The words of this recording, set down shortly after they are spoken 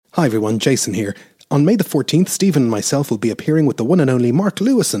Hi everyone, Jason here. On May the 14th, Stephen and myself will be appearing with the one and only Mark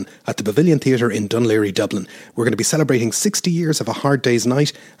Lewison at the Pavilion Theatre in Dunleary, Dublin. We're going to be celebrating 60 years of A Hard Day's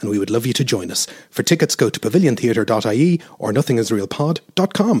Night, and we would love you to join us. For tickets, go to paviliontheatre.ie or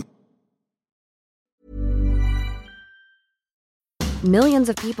nothingisrealpod.com. Millions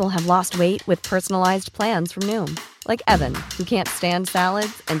of people have lost weight with personalized plans from Noom. Like Evan, who can't stand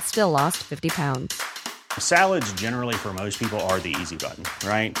salads and still lost 50 pounds. Salads generally for most people are the easy button,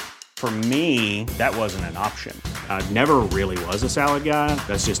 right? For me, that wasn't an option. I never really was a salad guy.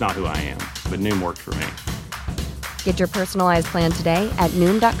 That's just not who I am. But Noom worked for me. Get your personalized plan today at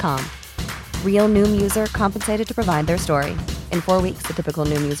Noom.com. Real Noom user compensated to provide their story. In 4 weeks, the typical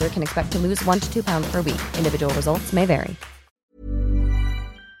Noom user can expect to lose 1 to 2 pounds per week. Individual results may vary.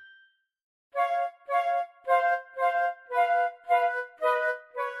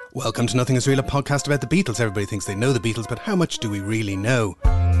 Welcome to Nothing Is Real, a podcast about the Beatles. Everybody thinks they know the Beatles, but how much do we really know?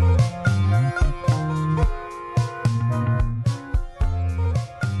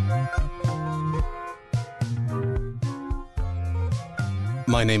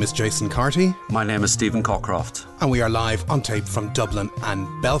 My name is Jason Carty. My name is Stephen Cockcroft. And we are live on tape from Dublin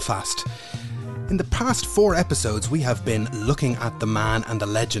and Belfast. In the past 4 episodes, we have been looking at the man and the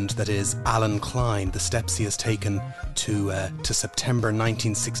legend that is Alan Klein, the steps he has taken to September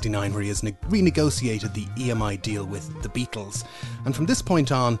 1969, where he has renegotiated the EMI deal with the Beatles. And from this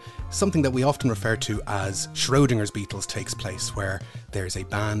point on, something that we often refer to as Schrodinger's Beatles takes place, where there's a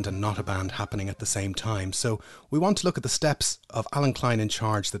band and not a band happening at the same time. So we want to look at the steps of Alan Klein in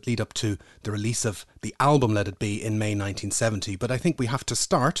charge that lead up to the release of the album Let It Be in May 1970. But I think we have to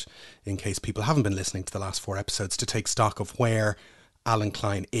start, in case people haven't been listening to the last 4 episodes, to take stock of where Alan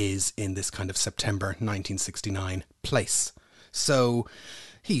Klein is in this kind of September 1969 place. So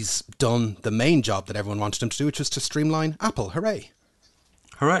he's done the main job that everyone wanted him to do, which was to streamline Apple. Hooray.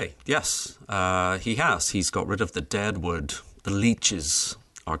 Hooray, yes. He has. He's got rid of the dead wood. The leeches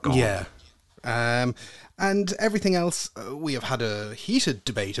are gone. Yeah. And everything else, we have had a heated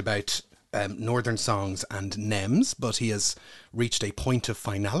debate about Northern Songs and NEMS, but he has reached a point of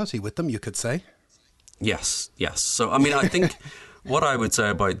finality with them, you could say. Yes. So, I mean, I think what I would say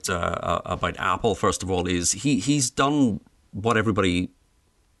about Apple, first of all, is he's done what everybody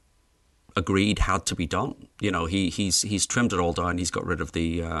agreed had to be done. You know, he's trimmed it all down. He's got rid of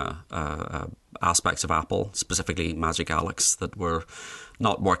the aspects of Apple, specifically Magic Alex, that were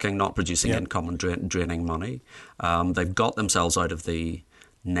not working, not producing income and draining money. They've got themselves out of the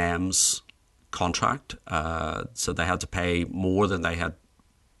NEMS contract, so they had to pay more than they had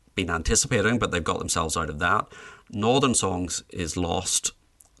been anticipating, but they've got themselves out of that. Northern Songs is lost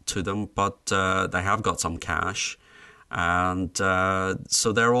to them, but they have got some cash. And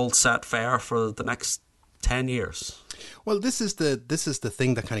so they're all set fair for the next 10 years. Well, this is the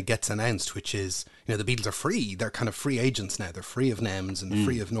thing that kind of gets announced, which is, you know, the Beatles are free. They're kind of free agents now. They're free of NEMS and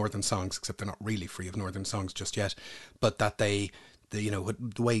free of Northern Songs, except they're not really free of Northern Songs just yet. But that the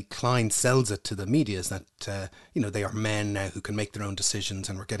way Klein sells it to the media is that, they are men now who can make their own decisions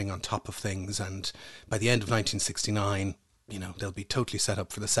and we're getting on top of things. And by the end of 1969, they'll be totally set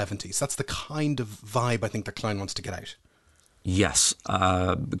up for the 70s. That's the kind of vibe I think that Klein wants to get out. Yes.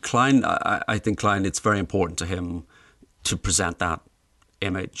 Klein, I think Klein, it's very important to him to present that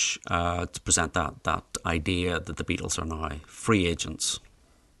image, to present that idea that the Beatles are now free agents.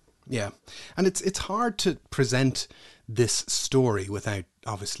 Yeah. And it's hard to present this story without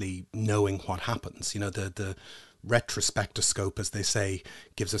obviously knowing what happens. The retrospectoscope, as they say,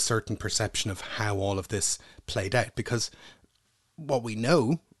 gives a certain perception of how all of this played out, because what we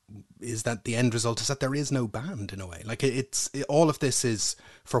know is that the end result is that there is no band, in a way. Like all of this is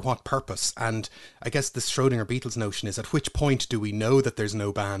for what purpose? And I guess the Schrodinger Beatles notion is, at which point do we know that there's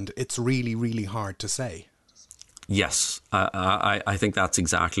no band? It's really, really hard to say. Yes, I think that's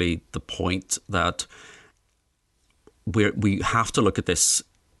exactly the point, that we have to look at this,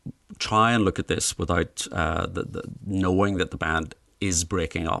 try and look at this without the knowing that the band is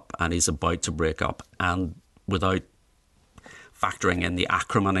breaking up and is about to break up, and without factoring in the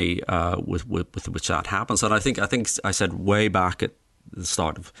acrimony with which that happens. And I think I said way back at the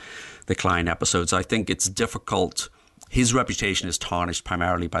start of the Klein episodes, I think it's difficult. His reputation is tarnished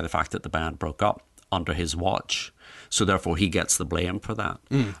primarily by the fact that the band broke up under his watch. So therefore he gets the blame for that.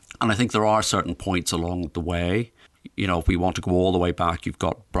 And I think there are certain points along the way. If we want to go all the way back, you've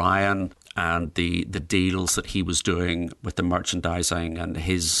got Brian and the deals that he was doing with the merchandising and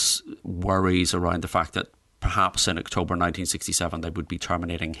his worries around the fact that perhaps in October 1967 they would be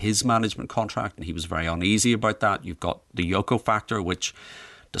terminating his management contract, and he was very uneasy about that. You've got the Yoko factor, which,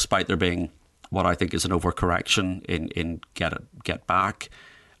 despite there being what I think is an overcorrection in Get Back,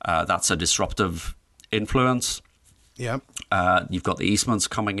 That's a disruptive influence. Yeah. You've got the Eastmans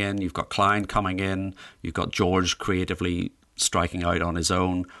coming in, you've got Klein coming in, you've got George creatively striking out on his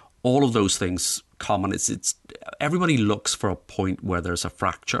own. All of those things common. It's everybody looks for a point where there's a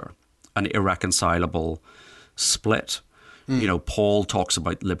fracture, an irreconcilable split. You know, Paul talks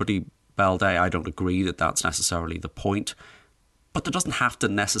about Liberty Bell Day. I don't agree that that's necessarily the point, but there doesn't have to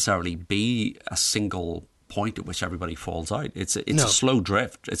necessarily be a single point at which everybody falls out. It's a slow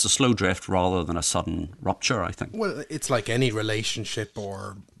drift. It's a slow drift rather than a sudden rupture, I think. Well, it's like any relationship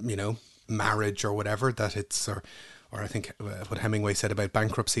or, you know, marriage or whatever, that it's, or I think what Hemingway said about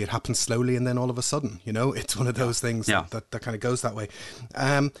bankruptcy, it happens slowly and then all of a sudden, you know, it's one of those things that kind of goes that way.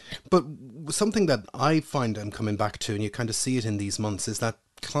 But something that I find I'm coming back to, and you kind of see it in these months, is that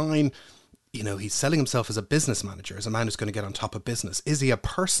Klein, you know, he's selling himself as a business manager, as a man who's going to get on top of business. Is he a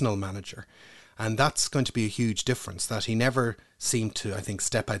personal manager? And that's going to be a huge difference, that he never seemed to, I think,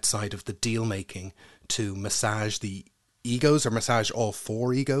 step outside of the deal making to massage the egos, or massage all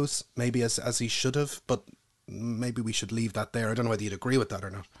four egos, maybe as he should have. But maybe we should leave that there. I don't know whether you'd agree with that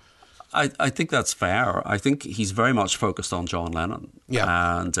or not. I think that's fair. I think he's very much focused on John Lennon.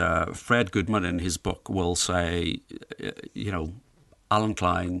 Yeah. And Fred Goodman in his book will say, you know, Alan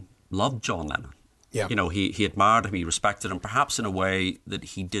Klein loved John Lennon. Yeah. You know, he admired him, he respected him, perhaps in a way that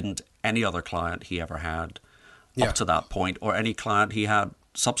he didn't any other client he ever had up to that point, or any client he had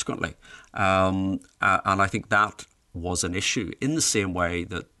subsequently. And I think that was an issue, in the same way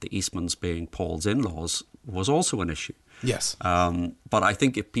that the Eastmans being Paul's in-laws was also an issue. Yes. But I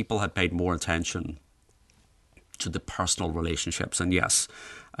think if people had paid more attention to the personal relationships, and yes,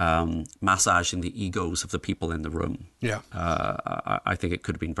 massaging the egos of the people in the room, I think it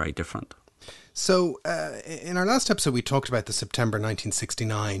could have been very different. So in our last episode, we talked about the September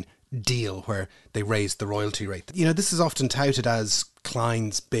 1969 deal where they raised the royalty rate. You know, this is often touted as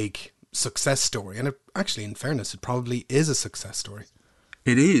Klein's big success story. And actually, in fairness, it probably is a success story.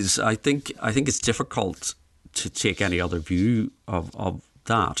 It is. I think it's difficult to take any other view of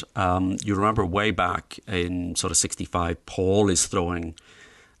that. You remember way back in sort of 65, Paul is throwing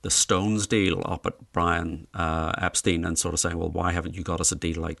the Stones deal up at Brian Epstein and sort of saying, well, why haven't you got us a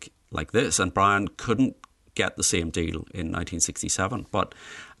deal like this? And Brian couldn't get the same deal in 1967. But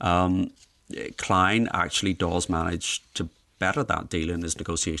Klein actually does manage to better that deal in his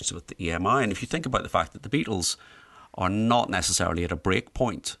negotiations with the EMI. And if you think about the fact that the Beatles are not necessarily at a break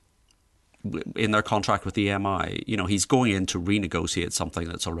point in their contract with the EMI, you know, he's going in to renegotiate something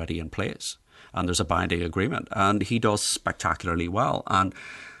that's already in place, and there's a binding agreement, and he does spectacularly well. And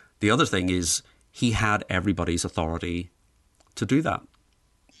the other thing is, he had everybody's authority to do that.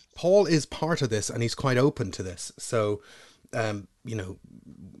 Paul is part of this, and he's quite open to this. So, you know,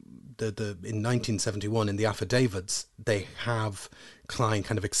 in 1971, in the affidavits, they have Klein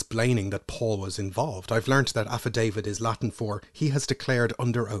kind of explaining that Paul was involved. I've learned that affidavit is Latin for he has declared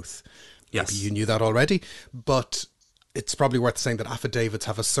under oath. Yes. Maybe you knew that already, but it's probably worth saying that affidavits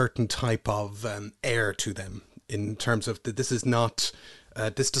have a certain type of air to them, in terms of that this is not,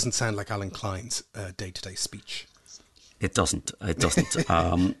 this doesn't sound like Alan Klein's day-to-day speech. It doesn't.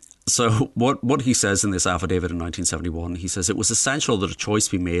 So what he says in this affidavit in 1971, he says, it was essential that a choice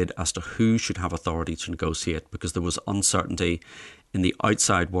be made as to who should have authority to negotiate, because there was uncertainty in the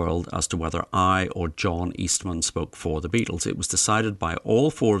outside world as to whether I or John Eastman spoke for the Beatles. It was decided by all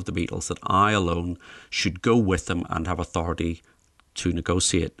four of the Beatles that I alone should go with them and have authority to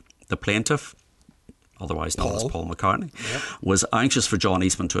negotiate. The plaintiff, otherwise known as Paul McCartney, was anxious for John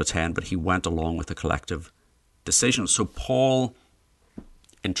Eastman to attend, but he went along with the collective decision. So Paul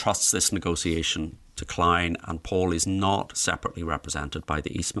entrusts this negotiation to Klein, and Paul is not separately represented by the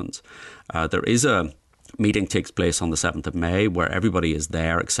Eastmans. There is a meeting takes place on the 7th of May where everybody is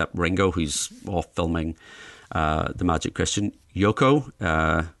there except Ringo, who's off filming The Magic Christian. Yoko,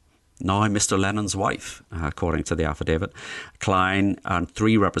 now Mr. Lennon's wife, according to the affidavit. Klein and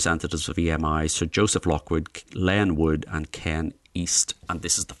three representatives of EMI, Sir Joseph Lockwood, Len Wood and Ken East. And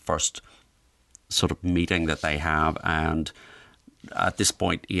this is the first sort of meeting that they have, and at this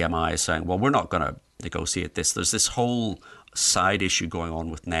point EMI is saying, well, we're not going to negotiate this. There's this whole side issue going on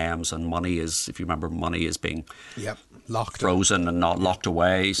with NAMS, and money is, if you remember, money is being locked frozen and not locked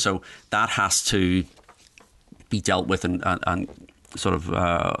away, so that has to be dealt with and sort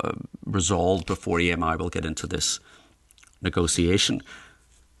of resolved before EMI will get into this negotiation.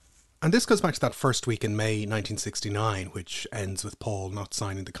 And this goes back to that first week in May 1969, which ends with Paul not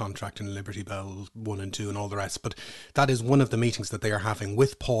signing the contract in Liberty Bell 1 and 2 and all the rest. But that is one of the meetings that they are having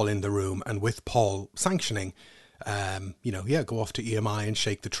with Paul in the room, and with Paul sanctioning, go off to EMI and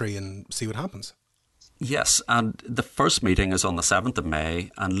shake the tree and see what happens. Yes, and the first meeting is on the 7th of May,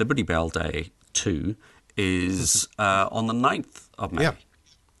 and Liberty Bell Day 2 is on the 9th of May. Yeah.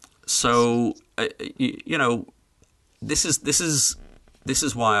 So, this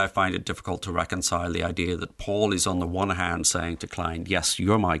is why I find it difficult to reconcile the idea that Paul is on the one hand saying to Klein, yes,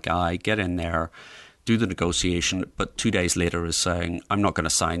 you're my guy, get in there, do the negotiation, but 2 days later is saying, I'm not going to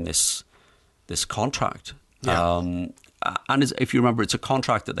sign this contract. Yeah. And if you remember, it's a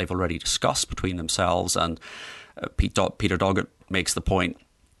contract that they've already discussed between themselves, and Peter Doggett makes the point,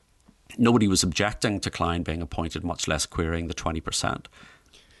 nobody was objecting to Klein being appointed, much less querying the 20%.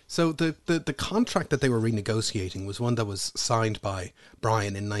 So the contract that they were renegotiating was one that was signed by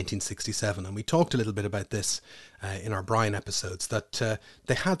Brian in 1967, and we talked a little bit about this in our Brian episodes, that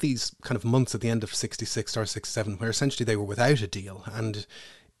they had these kind of months at the end of 66 or 67 where essentially they were without a deal, and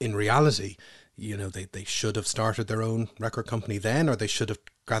in reality, they should have started their own record company then, or they should have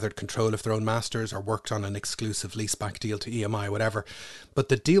gathered control of their own masters or worked on an exclusive leaseback deal to EMI, whatever. But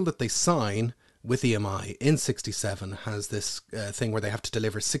the deal that they sign with EMI in 67 has this thing where they have to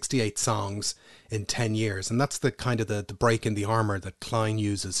deliver 68 songs in 10 years. And that's the kind of the break in the armour that Klein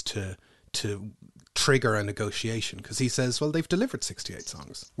uses to trigger a negotiation. Because he says, well, they've delivered 68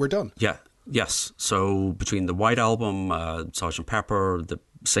 songs. We're done. Yeah. Yes. So between the White Album, Sgt. Pepper, the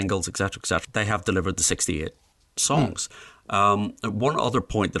singles, etc., they have delivered the 68 songs. One other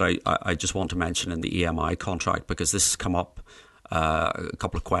point that I just want to mention in the EMI contract, because this has come up, a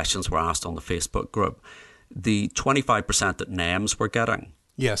couple of questions were asked on the Facebook group. The 25% that NEMS were getting,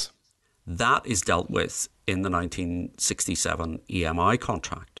 yes, that is dealt with in the 1967 EMI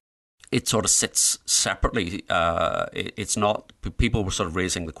contract. It sort of sits separately. It's not, people were sort of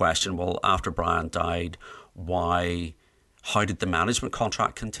raising the question, well, after Brian died, how did the management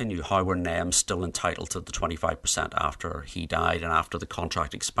contract continue? How were NEMS still entitled to the 25% after he died and after the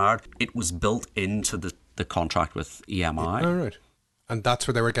contract expired? It was built into the contract with EMI. Oh, right. And that's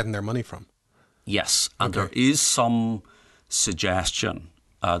where they were getting their money from? Yes. And okay. There is some suggestion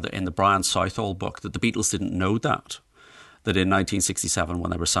that in the Brian Southall book that the Beatles didn't know that in 1967,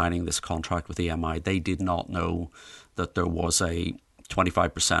 when they were signing this contract with EMI, they did not know that there was a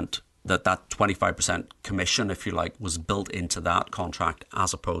 25%, that 25% commission, if you like, was built into that contract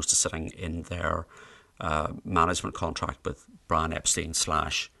as opposed to sitting in their management contract with Brian Epstein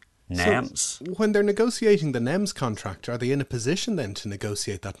 / NEMS. So when they're negotiating the NEMS contract, are they in a position then to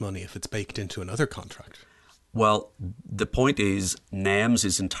negotiate that money if it's baked into another contract? Well, the point is NEMS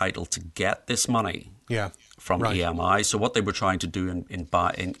is entitled to get this money from EMI. So what they were trying to do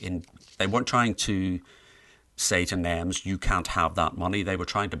they weren't trying to say to NEMS, you can't have that money. They were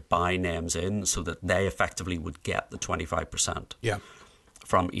trying to buy NEMS in so that they effectively would get the 25%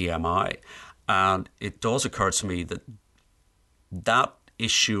 from EMI. And it does occur to me that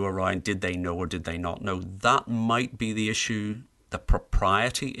issue around did they know or did they not know, that might be the issue, the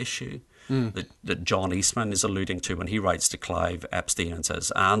propriety issue that John Eastman is alluding to when he writes to Clive Epstein and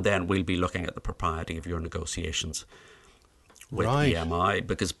says, and then we'll be looking at the propriety of your negotiations with EMI,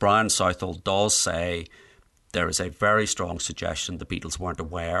 because Brian Southall does say there is a very strong suggestion the Beatles weren't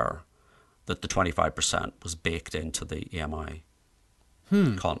aware that the 25% was baked into the EMI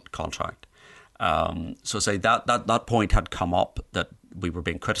contract. So say that point had come up, that we were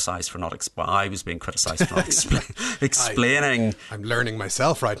being criticised for not I was being criticised for not explaining. I'm learning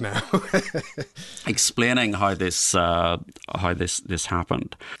myself right now. Explaining how this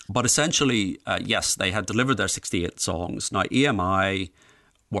happened. But essentially, yes, they had delivered their 68 songs. Now EMI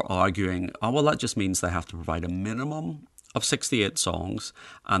were arguing, well, that just means they have to provide a minimum of 68 songs,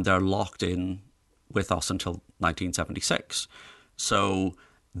 and they're locked in with us until 1976. So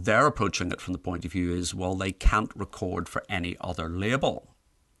they're approaching it from the point of view is, well, they can't record for any other label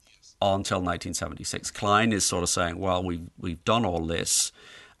until 1976. Klein is sort of saying, well, we've done all this,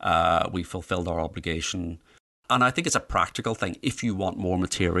 we fulfilled our obligation. And I think it's a practical thing. If you want more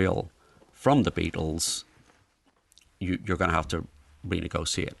material from the Beatles, you're going to have to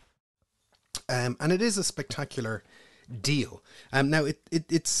renegotiate. And it is a spectacular deal. Now,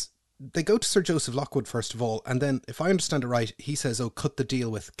 it's they go to Sir Joseph Lockwood first of all, and then, if I understand it right, he says, "Oh, cut the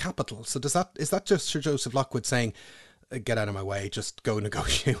deal with Capitol." So is that just Sir Joseph Lockwood saying, "Get out of my way, just go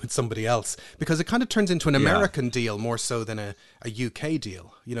negotiate with somebody else"? Because it kind of turns into an American deal more so than a UK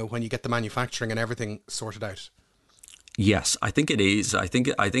deal. You know, when you get the manufacturing and everything sorted out. Yes, I think it is. I think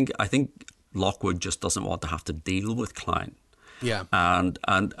Lockwood just doesn't want to have to deal with Klein. Yeah, and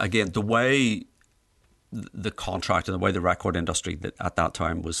again, the way the contract and the way the record industry at that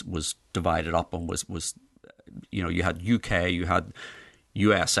time was divided up and was you know, you had UK, you had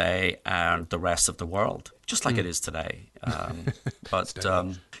USA, and the rest of the world. just like it is today.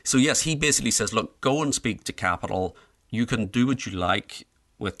 So yes, he basically says, look, go and speak to Capital. You can do what you like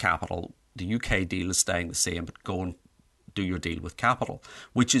with Capital. The UK deal is staying the same, but go and do your deal with Capital,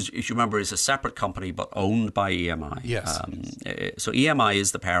 which is, if you remember, is a separate company but owned by EMI. Yes. So EMI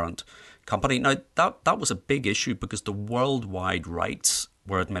is the parent company. Now, that was a big issue because the worldwide rights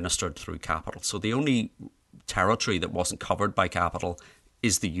were administered through Capital. So the only territory that wasn't covered by Capital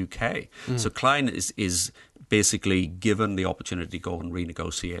is the UK. So Klein is basically given the opportunity to go and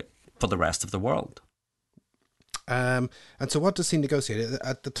renegotiate for the rest of the world. And so what does he negotiate?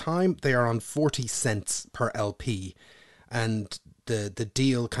 At the time, they are on 40 cents per LP, and the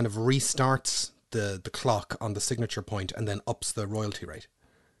deal kind of restarts the clock on the signature point and then ups the royalty rate.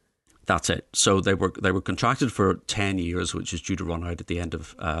 That's it. So they were contracted for 10 years, which is due to run out at the end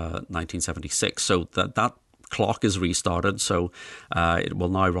of 1976. So that clock is restarted. So it will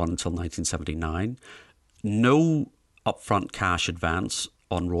now run until 1979. No upfront cash advance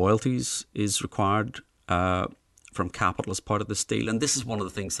on royalties is required from Capital as part of this deal. And this is one of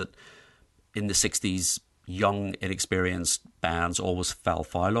the things that in the 60s, young, inexperienced bands always fell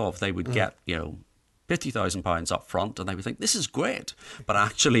foul of. They would get, £50,000 up front and they would think, this is great. But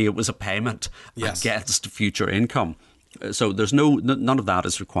actually it was a payment against future income. So there's none of that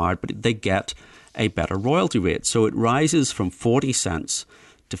is required, but they get a better royalty rate. So it rises from 40 cents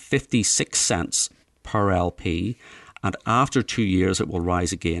to 56 cents per LP. And after 2 years, it will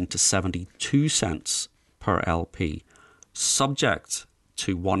rise again to 72 cents per LP, subject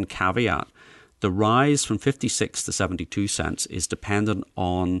to one caveat. The rise from 56 to 72 cents is dependent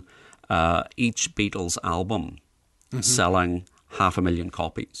on each Beatles album selling 500,000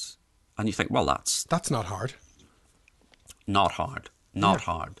 copies. And you think, well, that's not hard. Not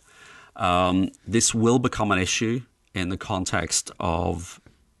hard. This will become an issue in the context of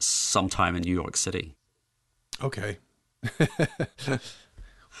sometime in New York City. Okay.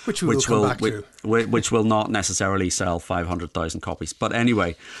 Which we will come back to. Which will not necessarily sell 500,000 copies. But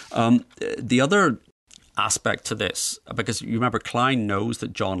anyway, the other aspect to this, because you remember Klein knows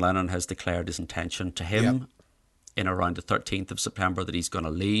that John Lennon has declared his intention to him in around the 13th of September that he's going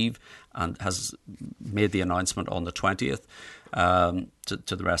to leave, and has made the announcement on the 20th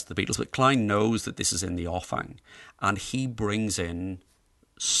to the rest of the Beatles. But Klein knows that this is in the offing, and he brings in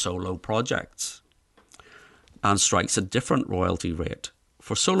solo projects and strikes a different royalty rate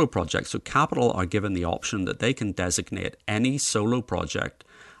for solo projects. So Capital are given the option that they can designate any solo project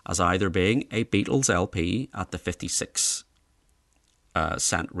as either being a Beatles LP at the 56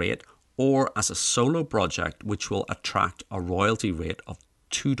 cent rate, or as a solo project which will attract a royalty rate of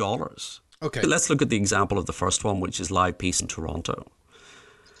 $2. Okay. Let's look at the example of the first one, which is Live Peace in Toronto.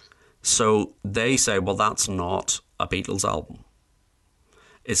 So they say, well, that's not a Beatles album.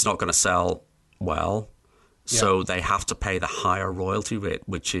 It's not going to sell well. So they have to pay the higher royalty rate,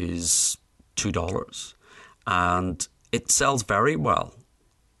 which is $2. And it sells very well.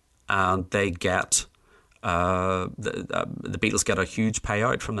 And they get, the Beatles get a huge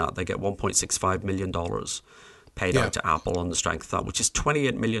payout from that. They get $1.65 million paid out to Apple on the strength of that, which is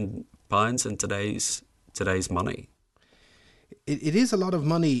 £28 million in today's money. It is a lot of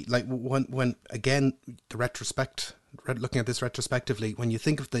money. Like when again, looking at this retrospectively, when you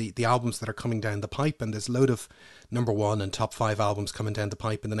think of the albums that are coming down the pipe, and there's a load of number one and top 5 albums coming down the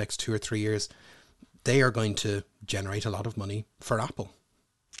pipe in the next 2 or 3 years, they are going to generate a lot of money for Apple.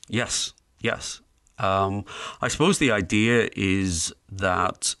 Yes. I suppose the idea is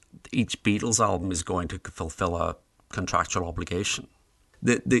that each Beatles album is going to fulfill a contractual obligation.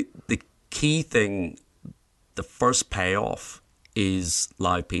 The key thing, the first payoff, is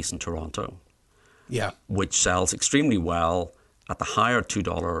Live Peace in Toronto. Yeah. Which sells extremely well at the higher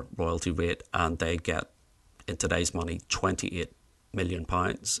 $2 royalty rate, and they get, in today's money, £28 million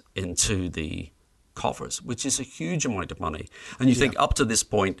into the coffers, which is a huge amount of money. And you think up to this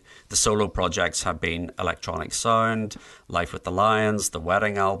point, the solo projects have been Electronic Sound, Life with the Lions, The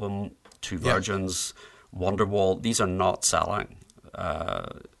Wedding Album, Two Virgins, Wonderwall. These are not selling.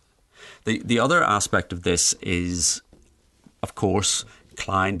 The other aspect of this is, of course,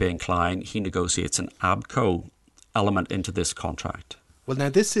 Klein being Klein, he negotiates an ABCO element into this contract. Well, now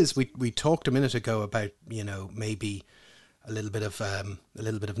this is, we talked a minute ago about, maybe a little bit of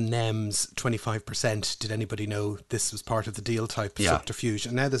NEMS 25%. Did anybody know this was part of the deal type subterfuge?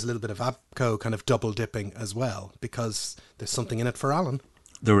 And now there's a little bit of ABCO kind of double dipping as well, because there's something in it for Alan.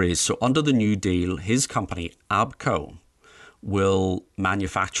 There is. So under the new deal, his company, ABCO, will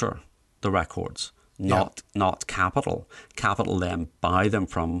manufacture the records, not Capital. Capital then buy them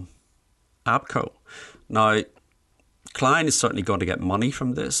from ABCO. Now, Klein is certainly going to get money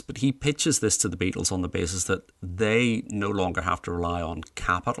from this, but he pitches this to the Beatles on the basis that they no longer have to rely on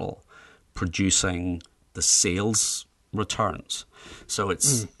capital producing the sales returns. So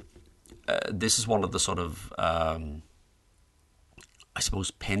it's this is one of the sort of, I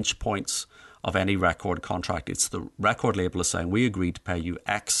suppose, pinch points of any record contract. It's the record label is saying, we agreed to pay you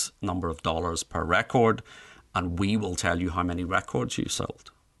X number of dollars per record, and we will tell you how many records you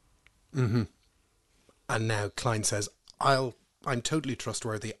sold. Mm-hmm. And now Klein says, I'm totally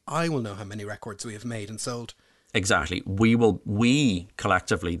trustworthy. I will know how many records we have made and sold. Exactly. We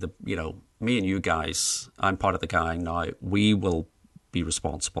collectively, me and you guys, I'm part of the gang now, we will be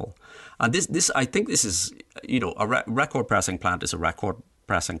responsible. And this I think this is, a record pressing plant is a record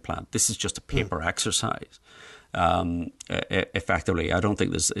pressing plant. This is just a paper exercise. Effectively, I don't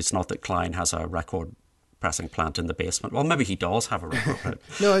think it's not that Klein has a record pressing plant in the basement. Well, maybe he does have a record plant.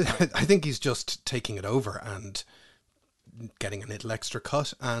 No, I think he's just taking it over and getting a little extra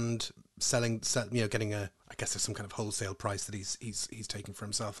cut and getting I guess there's some kind of wholesale price that he's taking for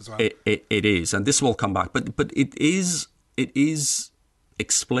himself as well. It is, and this will come back, but it is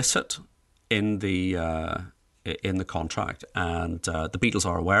explicit in the contract, and the Beatles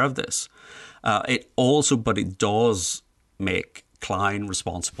are aware of this. It does make Klein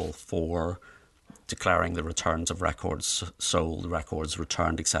responsible for declaring the returns of records sold, records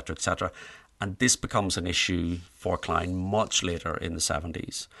returned, etc., etc. And this becomes an issue for Klein much later in the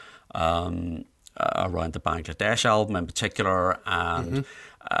 70s, around the Bangladesh album in particular, and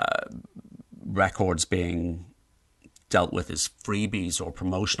records being dealt with as freebies or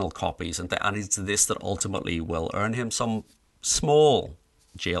promotional copies. And it's this that ultimately will earn him some small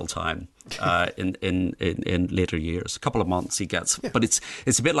jail time in later years. A couple of months he gets, but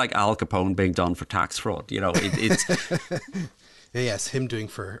it's a bit like Al Capone being done for tax fraud. It's yes, him doing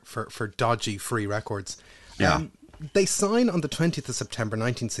for dodgy free records. Yeah. They sign on the 20th of September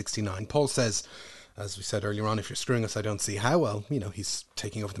 1969. Paul says, as we said earlier on, if you're screwing us, I don't see how. Well, he's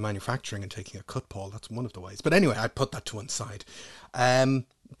taking over the manufacturing and taking a cut, Paul. That's one of the ways. But anyway, I put that to one side.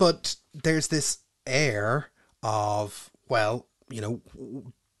 But there's this air of, well,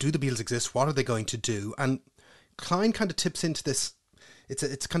 do the Beatles exist? What are they going to do? And Klein kind of tips into this.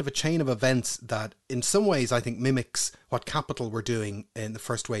 It's kind of a chain of events that in some ways I think mimics what Capitol were doing in the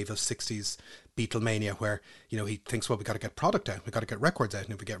first wave of 60s Beatlemania, where, he thinks, well, we got to get product out. We got to get records out.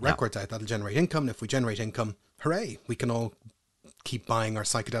 And if we get records out, that'll generate income. And if we generate income, hooray, we can all keep buying our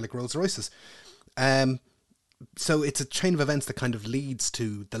psychedelic Rolls Royces. So it's a chain of events that kind of leads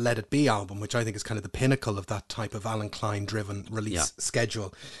to the Let It Be album, which I think is kind of the pinnacle of that type of Alan Klein driven release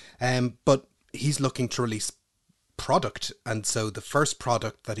schedule. But he's looking to release product, and so the first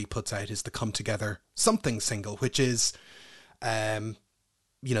product that he puts out is the Come Together Something single, which is the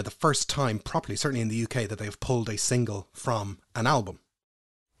first time properly, certainly in the UK, that they've pulled a single from an album.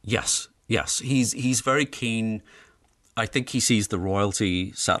 Yes he's very keen. I think he sees the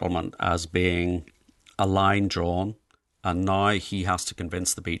royalty settlement as being a line drawn, and now he has to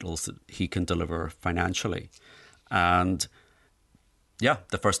convince the Beatles that he can deliver financially. And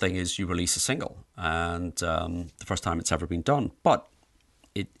the first thing is you release a single, and the first time it's ever been done. But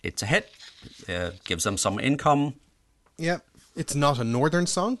it's a hit. It gives them some income. Yeah, it's not a Northern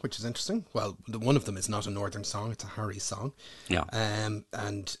song, which is interesting. Well, one of them is not a Northern song. It's a Harry song. Yeah.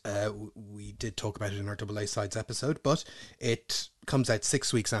 And we did talk about it in our AA Sides episode, but it comes out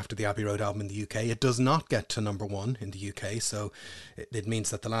 6 weeks after the Abbey Road album in the UK. It does not get to number one in the UK, so it means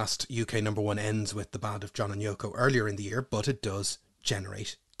that the last UK number one ends with the Ballad of John and Yoko earlier in the year, but it does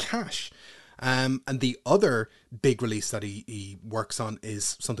generate cash. And the other big release that he works on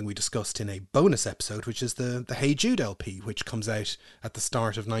is something we discussed in a bonus episode, which is the Hey Jude LP, which comes out at the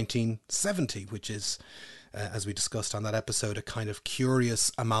start of 1970, which is, as we discussed on that episode, a kind of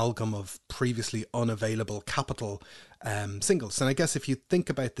curious amalgam of previously unavailable Capitol singles. And I guess if you think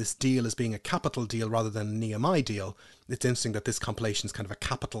about this deal as being a Capitol deal rather than an EMI deal, it's interesting that this compilation is kind of a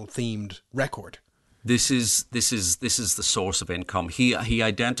Capitol themed record. This is the source of income. He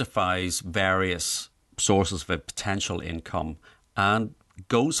identifies various sources of potential income and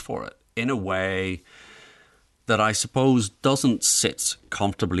goes for it in a way that I suppose doesn't sit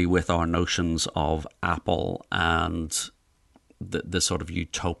comfortably with our notions of Apple and the sort of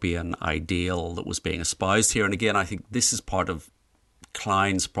utopian ideal that was being espoused here. And again, I think this is part of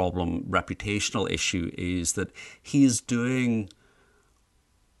Klein's problem, reputational issue, is that he is doing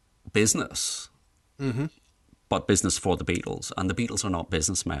business. Mm-hmm. But business for the Beatles, and the Beatles are not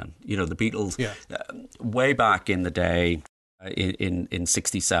businessmen. The Beatles, way back in the day, in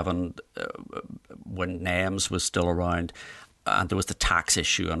 67, when NAMS was still around, and there was the tax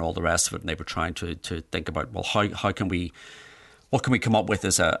issue and all the rest of it, and they were trying to think about, well, how can we, what can we come up with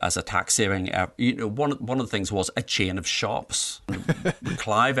as a tax saving? One of the things was a chain of shops.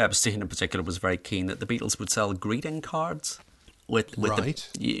 Clive Epstein in particular was very keen that the Beatles would sell greeting cards. With right.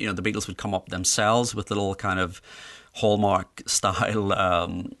 The Beatles would come up themselves with little kind of Hallmark style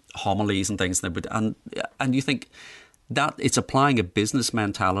homilies and things, and you think that it's applying a business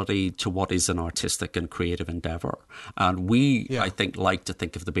mentality to what is an artistic and creative endeavour. And we, I think, like to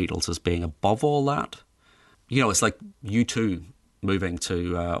think of the Beatles as being above all that. It's like U2 moving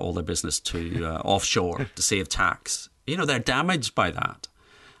to all their business to offshore to save tax. They're damaged by that.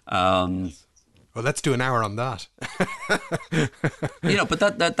 Well, let's do an hour on that. But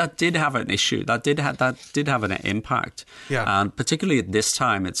that did have an issue. That did have an impact. Yeah. And particularly at this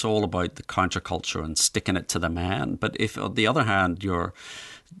time, it's all about the counterculture and sticking it to the man. But if, on the other hand, you're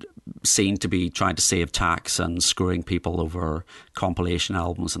seen to be trying to save tax and screwing people over compilation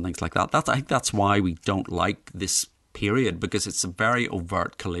albums and things like that, I think that's why we don't like this period, because it's a very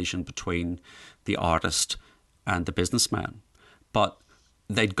overt collision between the artist and the businessman. But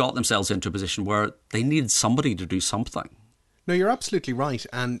they'd got themselves into a position where they needed somebody to do something. No, you're absolutely right.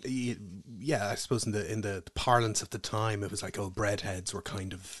 And yeah, I suppose in the parlance of the time, it was like, breadheads were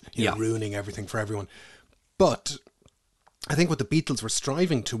kind of ruining everything for everyone. But I think what the Beatles were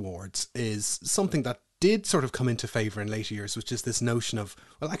striving towards is something that did sort of come into favour in later years, which is this notion of,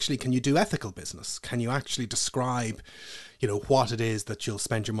 well, actually, can you do ethical business? Can you actually describe, what it is that you'll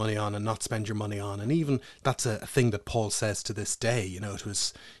spend your money on and not spend your money on? And even that's a thing that Paul says to this day. It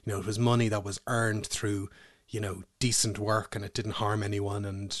was money that was earned through, decent work, and it didn't harm anyone,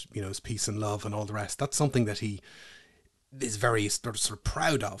 and it was peace and love and all the rest. That's something that he is very sort of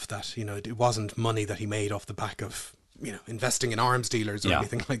proud of. That it wasn't money that he made off the back of investing in arms dealers or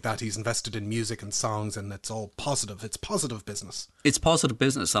anything like that. He's invested in music and songs, and it's all positive. It's positive business. It's positive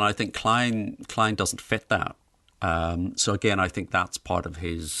business, and I think Klein doesn't fit that. So again, I think that's part of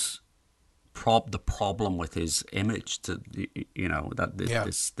his the problem with his image.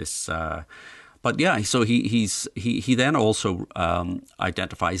 But yeah, so he then also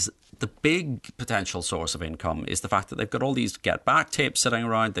identifies the big potential source of income is the fact that they've got all these Get Back tapes sitting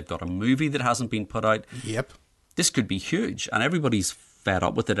around. They've got a movie that hasn't been put out. Yep. This could be huge, and everybody's fed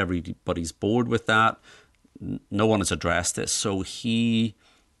up with it. Everybody's bored with that. No one has addressed this. So he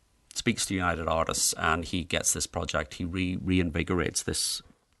speaks to United Artists, and he gets this project. He reinvigorates this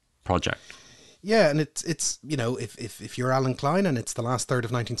project. Yeah, and it's if you're Alan Klein and it's the last third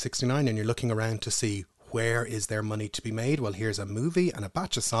of 1969 and you're looking around to see where is there money to be made, well, here's a movie and a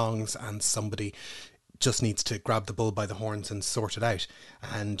batch of songs, and somebody just needs to grab the bull by the horns and sort it out.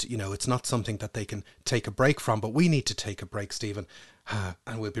 And, it's not something that they can take a break from, but we need to take a break, Stephen.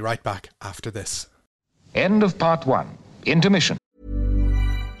 And we'll be right back after this. End of part one. Intermission.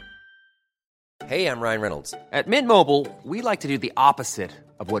 Hey, I'm Ryan Reynolds. At Mint Mobile, we like to do the opposite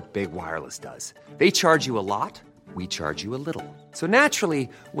of what Big Wireless does. They charge you a lot, we charge you a little. So naturally,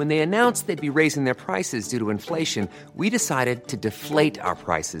 when they announced they'd be raising their prices due to inflation, we decided to deflate our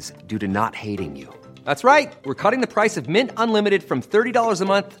prices due to not hating you. That's right. We're cutting the price of Mint Unlimited from $30 a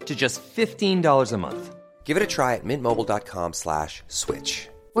month to just $15 a month. Give it a try at mintmobile.com/switch.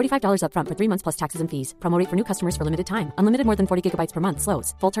 $45 up front for 3 months plus taxes and fees. Promo rate for new customers for limited time. Unlimited more than 40 gigabytes per month.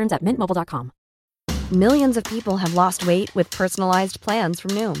 Slows full terms at mintmobile.com. Millions of people have lost weight with personalized plans from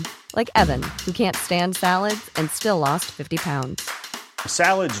Noom. Like Evan, who can't stand salads and still lost 50 pounds.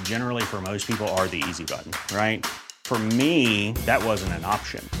 Salads generally for most people are the easy button, right? For me, that wasn't an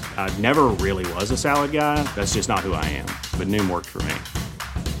option. I never really was a salad guy. That's just not who I am. But Noom worked for me.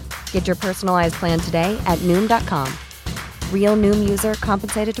 Get your personalized plan today at Noom.com. Real Noom user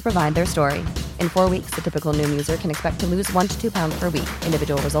compensated to provide their story. In 4 weeks, the typical Noom user can expect to lose 1 to 2 pounds per week.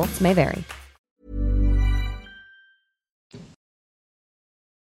 Individual results may vary.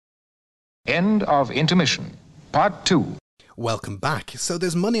 End of intermission. Part two. Welcome back. So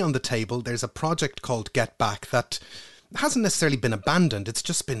there's money on the table. There's a project called Get Back that hasn't necessarily been abandoned. It's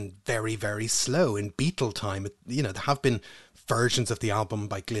just been very, very slow in Beatle time. There have been versions of the album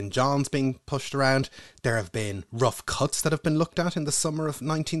by Glyn Johns being pushed around. There have been rough cuts that have been looked at in the summer of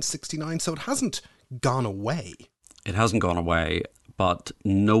 1969. So it hasn't gone away. It hasn't gone away, but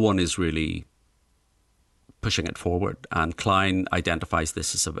no one is really pushing it forward. And Klein identifies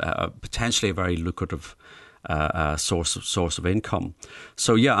this as a potentially a very lucrative source of income.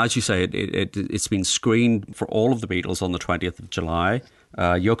 So yeah, as you say, it's been screened for all of the Beatles on the 20th of July.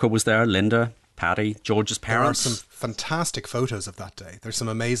 Yoko was there, Linda, Paddy, George's parents. There are some fantastic photos of that day. There's some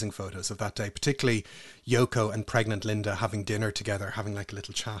amazing photos of that day, particularly Yoko and pregnant Linda having dinner together, having like a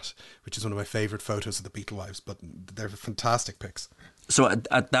little chat, which is one of my favourite photos of the Beetlewives, but they're fantastic pics. So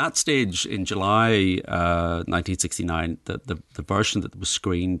at that stage in July 1969, the version that was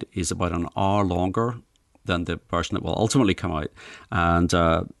screened is about an hour longer than the version that will ultimately come out. And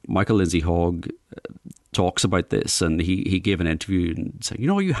Michael Lindsay Hogg talks about this, and he gave an interview and said, you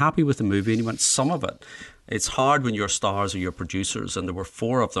know, are you happy with the movie? And he went, some of it. It's hard when your stars are your producers, and there were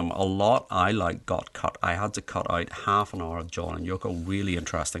 4 of them. A lot I like got cut. I had to cut out half an hour of John and Yoko, really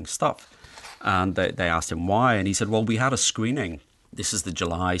interesting stuff. And they asked him why, and he said, well, we had a screening. This is the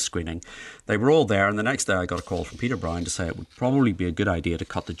July screening. They were all there, and the next day I got a call from Peter Brown to say it would probably be a good idea to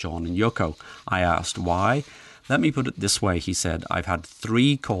cut the John and Yoko. I asked why. Let me put it this way, he said, I've had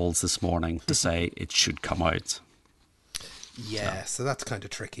 3 calls this morning to say it should come out. Yeah, so that's kind of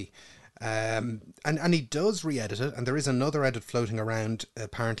tricky. And he does re-edit it, and there is another edit floating around,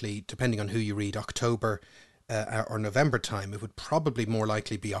 apparently, depending on who you read, October or November time. It would probably more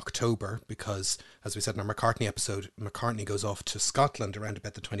likely be October because, as we said in our McCartney episode, McCartney goes off to Scotland around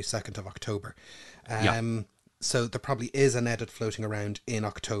about the 22nd of October. So there probably is an edit floating around in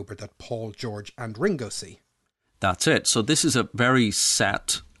October that Paul, George and Ringo see. That's it. So this is a very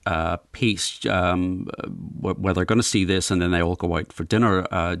set piece where they're going to see this and then they all go out for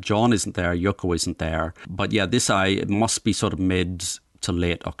dinner. John isn't there, Yoko isn't there. But yeah, it must be sort of mid to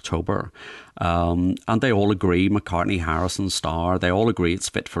late October. And they all agree, McCartney, Harrison, Starr, they all agree it's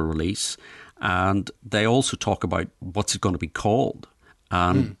fit for release. And they also talk about what's it going to be called.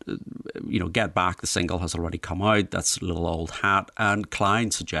 And, Get Back, the single has already come out. That's a little old hat. And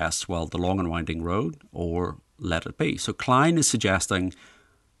Klein suggests, well, The Long and Winding Road or Let It Be. So Klein is suggesting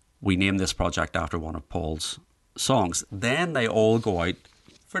we name this project after one of Paul's songs. Then they all go out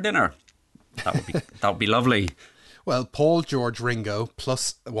for dinner. That would be lovely. Well, Paul, George, Ringo,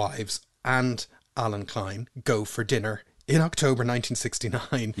 plus wives, and Alan Klein go for dinner in October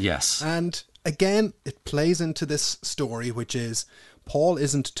 1969. Yes. And again, it plays into this story, which is Paul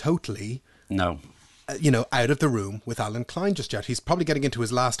isn't totally... No. Out of the room with Alan Klein just yet. He's probably getting into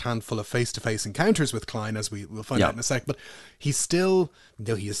his last handful of face-to-face encounters with Klein, as we'll find out in a sec. But he's still,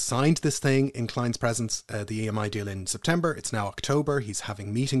 he has signed this thing in Klein's presence, the EMI deal in September. It's now October. He's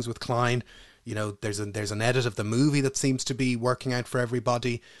having meetings with Klein. There's an edit of the movie that seems to be working out for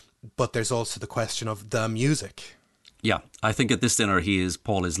everybody. But there's also the question of the music. Yeah, I think at this dinner,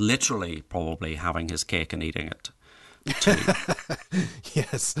 Paul is literally probably having his cake and eating it.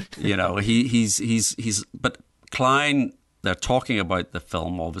 Yes. But Klein, they're talking about the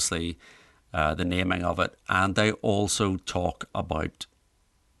film, obviously, the naming of it, and they also talk about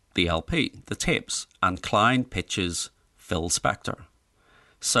the LP, the tapes, and Klein pitches Phil Spector.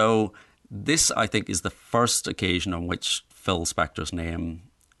 So this, I think, is the first occasion on which Phil Spector's name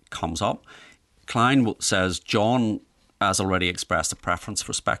comes up. Klein says John has already expressed a preference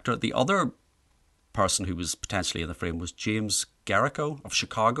for Spector. The other person who was potentially in the frame was James Garrico of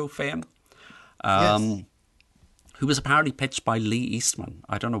Chicago fame, who was apparently pitched by Lee Eastman.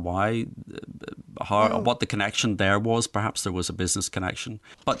 I don't know why, what the connection there was. Perhaps there was a business connection.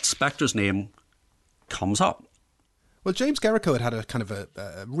 But Spector's name comes up. Well, James Garrico had a kind of a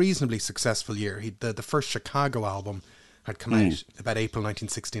reasonably successful year. The first Chicago album had come out about April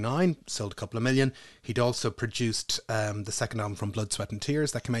 1969, sold a couple of million. He'd also produced the second album from Blood, Sweat and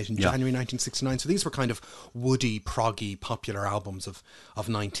Tears that came out in January 1969. So these were kind of woody, proggy, popular albums of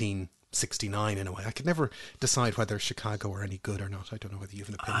 1969 in a way. I could never decide whether Chicago were any good or not. I don't know whether you have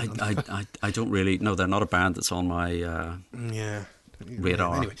an opinion on that. I don't really. No, they're not a band that's on my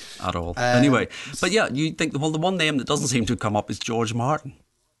radar anyway. At all. Anyway, but yeah, you think, well, the one name that doesn't seem to come up is George Martin.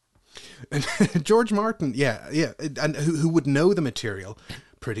 George Martin, yeah, and who would know the material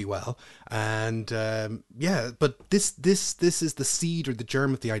pretty well, and but this is the seed or the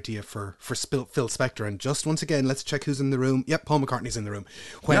germ of the idea for Phil Spector. And just once again, let's check who's in the room. Yep, Paul McCartney's in the room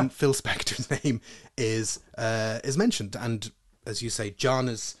when Phil Spector's name is mentioned, and as you say, John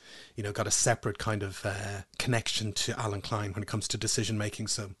has got a separate kind of connection to Alan Klein when it comes to decision making.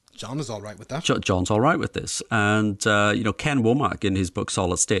 So John is all right with that. John's all right with this. And, Ken Womack, in his book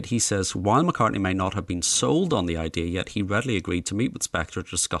Solid State, he says, while McCartney may not have been sold on the idea yet, he readily agreed to meet with Spector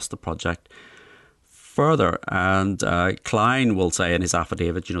to discuss the project further. And Klein will say in his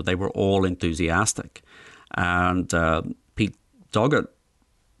affidavit, they were all enthusiastic. And Pete Doggett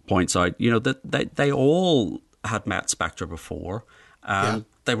points out, that they all had met Spector before. And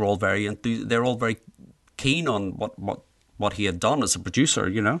they were all very they're all very keen on what he had done as a producer,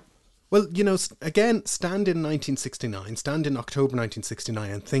 Well, again, stand in 1969, stand in October 1969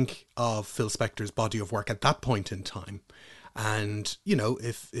 and think of Phil Spector's body of work at that point in time. And,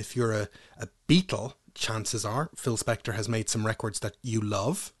 if you're a Beatle, chances are Phil Spector has made some records that you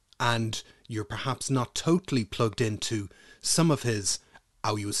love, and you're perhaps not totally plugged into some of his,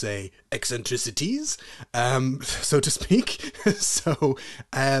 how you say, eccentricities, so to speak. So,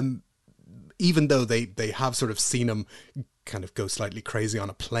 even though they have sort of seen him kind of go slightly crazy on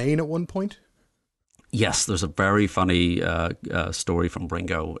a plane at one point. Yes, there's a very funny story from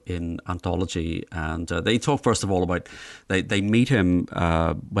Ringo in Anthology, and they talk first of all about they meet him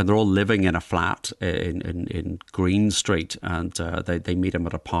when they're all living in a flat in Green Street, and they meet him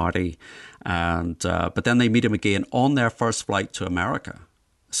at a party, and but then they meet him again on their first flight to America.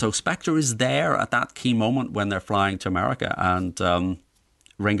 So Spector is there at that key moment when they're flying to America, and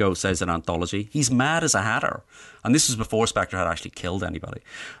Ringo says in Anthology, he's mad as a hatter. And this was before Spector had actually killed anybody.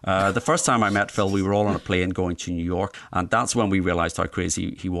 The first time I met Phil, we were all on a plane going to New York. And that's when we realised how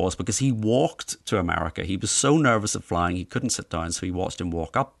crazy he was, because he walked to America. He was so nervous of flying, he couldn't sit down. So he watched him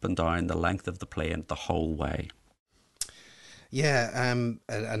walk up and down the length of the plane the whole way. Yeah,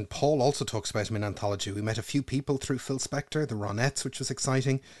 and Paul also talks about him in Anthology. We met a few people through Phil Spector, the Ronettes, which was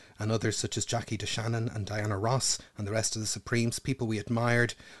exciting, and others such as Jackie DeShannon and Diana Ross and the rest of the Supremes, people we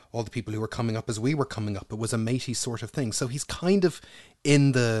admired, all the people who were coming up as we were coming up. It was a matey sort of thing. So he's kind of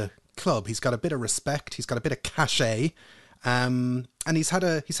in the club. He's got a bit of respect. He's got a bit of cachet. And he's had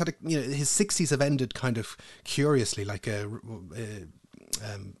a his 60s have ended kind of curiously, like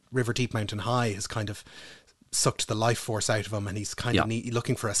River Deep Mountain High has kind of sucked the life force out of him, and he's kind of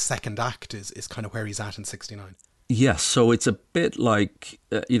looking for a second act is kind of where he's at in 69. Yes, so it's a bit like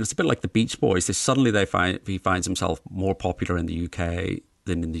it's a bit like the Beach Boys. He finds himself more popular in the UK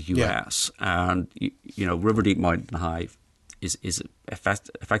than in the US, and River Deep Mountain High is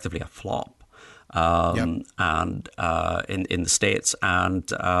effectively a flop, and in the States,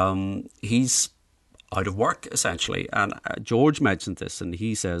 and he's out of work, essentially. And George mentioned this, and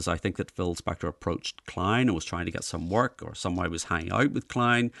he says, I think that Phil Spector approached Klein and was trying to get some work, or somehow was hanging out with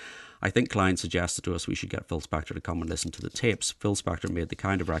Klein. I think Klein suggested to us we should get Phil Spector to come and listen to the tapes. Phil Spector made the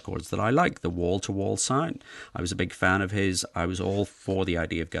kind of records that I like, the wall-to-wall sound. I was a big fan of his. I was all for the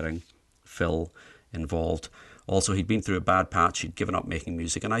idea of getting Phil involved. Also, he'd been through a bad patch. He'd given up making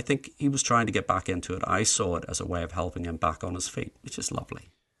music, and I think he was trying to get back into it. I saw it as a way of helping him back on his feet, which is lovely.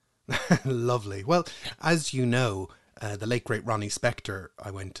 Lovely. Well, as you know, the late great Ronnie Spector,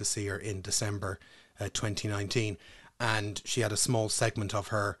 I went to see her in December 2019, and she had a small segment of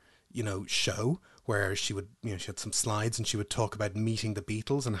her, show where she would, she had some slides and she would talk about meeting the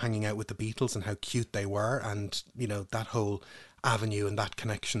Beatles and hanging out with the Beatles and how cute they were, and that whole avenue and that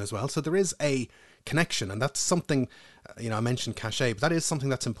connection as well. So there is a connection, and that's something, I mentioned cachet, but that is something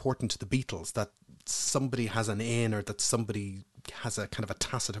that's important to the Beatles, that somebody has an in, or that somebody has a kind of a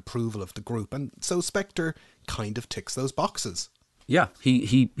tacit approval of the group, and so Spector kind of ticks those boxes. Yeah,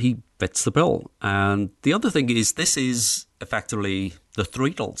 he fits the bill. And the other thing is, this is effectively the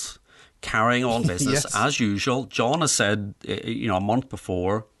Threetles carrying on business yes. as usual. John has said, a month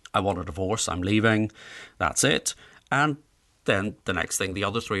before, I want a divorce, I'm leaving, that's it. And then the next thing, the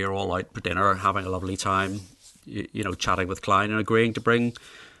other three are all out for dinner, having a lovely time, chatting with Klein and agreeing to bring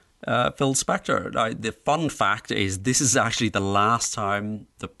Phil Spector. Now, the fun fact is, this is actually the last time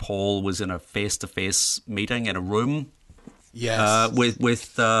that Paul was in a face-to-face meeting in a room. Yes.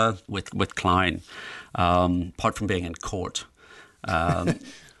 With Klein, apart from being in court.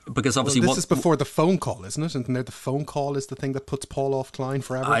 Because obviously, this is before the phone call, isn't it? And the phone call is the thing that puts Paul off Klein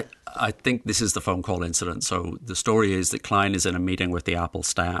forever. I think this is the phone call incident. So the story is that Klein is in a meeting with the Apple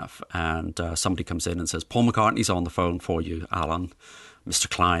staff, and somebody comes in and says, "Paul McCartney's on the phone for you, Alan, Mr.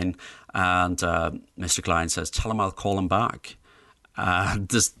 Klein." And Mr. Klein says, "Tell him I'll call him back." And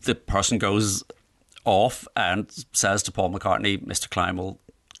the person goes off and says to Paul McCartney, "Mr. Klein will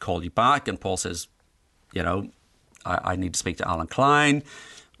call you back." And Paul says, I need to speak to Alan Klein.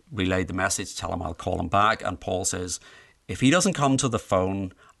 Relayed the message, tell him I'll call him back. And Paul says, if he doesn't come to the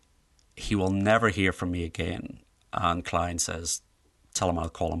phone, he will never hear from me again. And Klein says, tell him I'll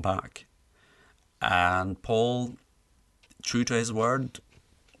call him back. And Paul, true to his word,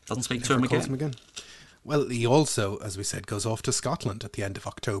 doesn't speak to him again. Well, he also, as we said, goes off to Scotland at the end of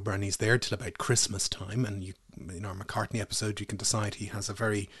October, and he's there till about Christmas time. And in our McCartney episode, you can decide he has a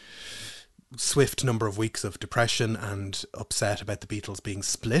very swift number of weeks of depression and upset about the Beatles being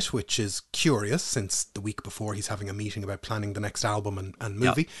split, which is curious since the week before he's having a meeting about planning the next album and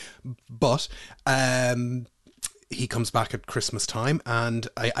movie. Yep. But he comes back at Christmas time, and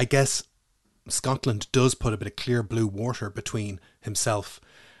I guess Scotland does put a bit of clear blue water between himself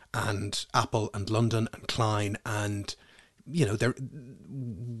and Apple and London and Klein and, you know, there,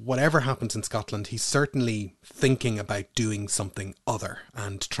 whatever happens in Scotland, he's certainly thinking about doing something other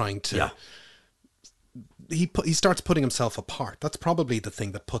and trying to... Yeah. He starts putting himself apart. That's probably the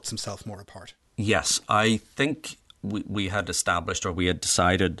thing that puts himself more apart. Yes, I think we had established, or we had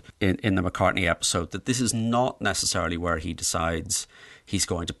decided in the McCartney episode, that this is not necessarily where he decides he's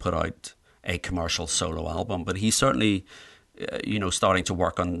going to put out a commercial solo album, but he's certainly, starting to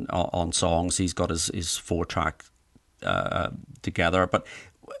work on songs. He's got his 4-track together. But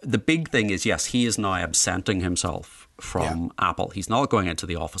the big thing is, yes, he is now absenting himself from Apple. He's not going into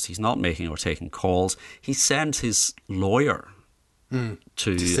the office. He's not making or taking calls. He sends his lawyer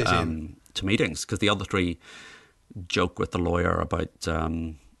to meetings, because the other three joke with the lawyer about,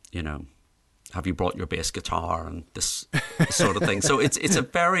 have you brought your bass guitar and this sort of thing. So it's a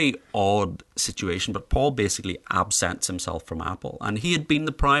very odd situation. But Paul basically absents himself from Apple, and he had been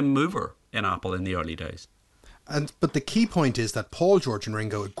the prime mover in Apple in the early days. But the key point is that Paul, George and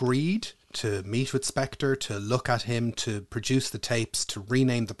Ringo agreed to meet with Spector, to look at him, to produce the tapes, to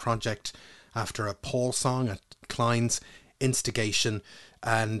rename the project after a Paul song at Klein's instigation.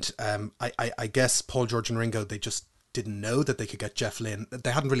 And I guess Paul, George and Ringo, they just didn't know that they could get Jeff Lynne.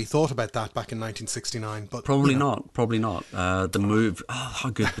 They hadn't really thought about that back in 1969. But Probably not. The move,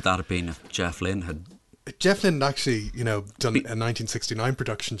 how good would that have been if Jeff Lynne had... Jeff Lynne actually, done a 1969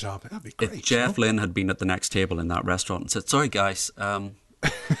 production job. That'd be great. If Jeff Lynne had been at the next table in that restaurant and said, "Sorry guys,"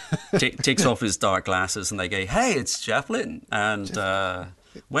 takes off his dark glasses and they go, "Hey, it's Jeff Lynne." And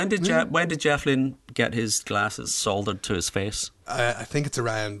when did Jeff Lynne get his glasses soldered to his face? I think it's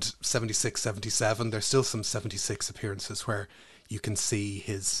around 76, 77. There's still some 76 appearances where you can see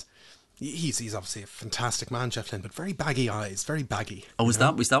his... He's obviously a fantastic man, Jeff Lynne, but very baggy eyes, very baggy. Oh, is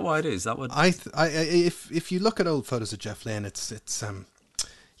that why it is? Is that what? If you look at old photos of Jeff Lynne, it's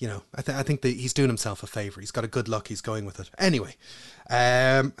I think that he's doing himself a favour. He's got a good look. He's going with it. Anyway,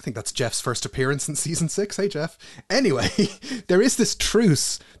 I think that's Jeff's first appearance in season 6. Hey, Jeff. Anyway, there is this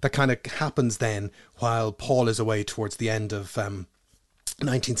truce that kind of happens then while Paul is away towards the end of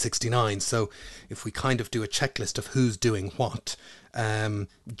 1969. So if we kind of do a checklist of who's doing what,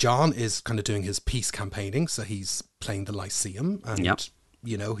 John is kind of doing his peace campaigning. So he's playing the Lyceum and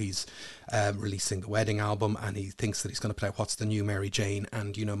he's releasing the Wedding album, and he thinks that he's going to put out What's the New Mary Jane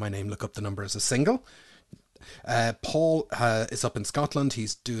and My Name, Look Up the Number as a single. Paul is up in Scotland.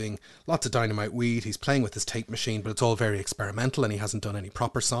 He's doing lots of Dynamite Weed. He's playing with his tape machine, but it's all very experimental, and he hasn't done any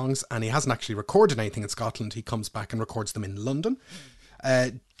proper songs, and he hasn't actually recorded anything in Scotland. He comes back and records them in London.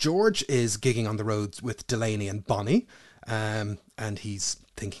 George is gigging on the roads with Delaney and Bonnie, and he's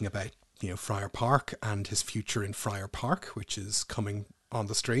thinking about Friar Park and his future in Friar Park, which is coming on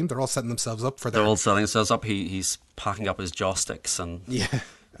the stream. They're all setting themselves up for that. They're all setting themselves up. He's packing up his joss sticks and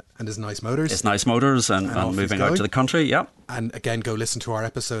his nice motors. And moving out to the country. Yeah. And again, go listen to our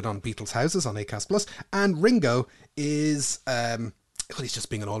episode on Beatles houses on Acast Plus. And Ringo is he's just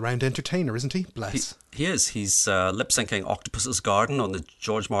being an all-round entertainer, isn't he? Bless. He is. He's lip-syncing Octopus's Garden on the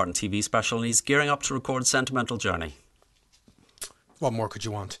George Martin TV special, and he's gearing up to record Sentimental Journey. What more could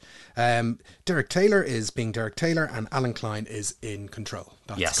you want? Derek Taylor is being Derek Taylor, and Alan Klein is in control.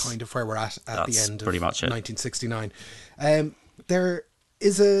 That's kind of where we're at the end of 1969. There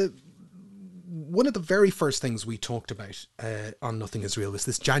is one of the very first things we talked about on Nothing Is Real was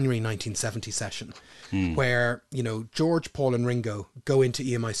this January 1970 session where, George, Paul and Ringo go into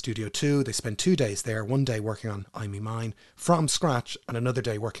EMI Studio 2. They spend 2 days there, one day working on I Me Mine from scratch and another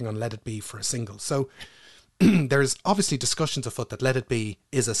day working on Let It Be for a single. So there's obviously discussions afoot that Let It Be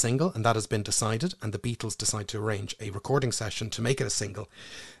is a single, and that has been decided, and the Beatles decide to arrange a recording session to make it a single.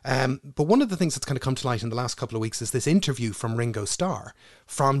 But one of the things that's kind of come to light in the last couple of weeks is this interview from Ringo Starr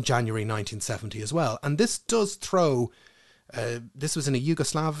from January 1970 as well. And this does throw... this was in a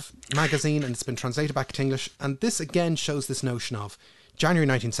Yugoslav magazine, and it's been translated back to English. And this again shows this notion of January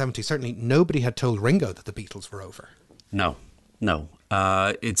 1970. Certainly nobody had told Ringo that the Beatles were over. No.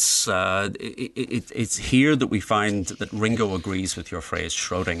 It's here that we find that Ringo agrees with your phrase,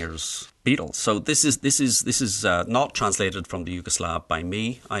 Schrodinger's Beatles. So this is not translated from the Yugoslav by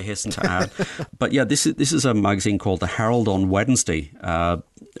me, I hasten to add. But yeah, this is a magazine called The Herald on Wednesday, and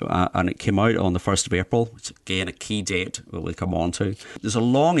it came out on the 1st of April, which again a key date we'll come on to. There's a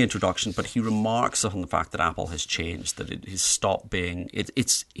long introduction, but he remarks on the fact that Apple has changed, that it has stopped being.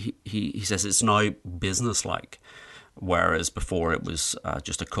 He says it's now businesslike. Whereas before it was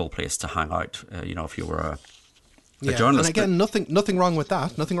just a cool place to hang out. If you were Yeah, journalist. And again, nothing wrong with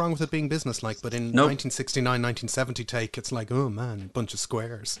that. Nothing wrong with it being businesslike. But in 1969, 1970 take, it's like, oh man, a bunch of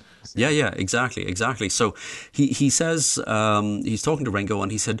squares. Yeah, exactly. So he says, he's talking to Ringo,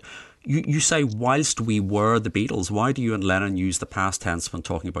 and he said, you say, whilst we were the Beatles, why do you and Lennon use the past tense when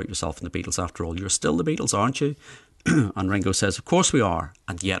talking about yourself and the Beatles? After all, you're still the Beatles, aren't you? And Ringo says, of course we are,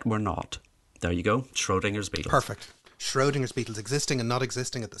 and yet we're not. There you go, Schrodinger's Beatles. Perfect. Schrodinger's Beatles, existing and not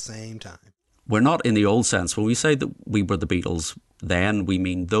existing at the same time. We're not in the old sense. When we say that we were the Beatles, then we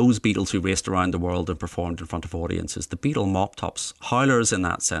mean those Beatles who raced around the world and performed in front of audiences. The Beatle mop tops, howlers in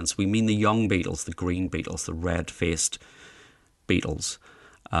that sense. We mean the young Beatles, the green Beatles, the red-faced Beatles.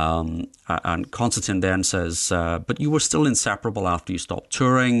 And Constantine then says, but you were still inseparable after you stopped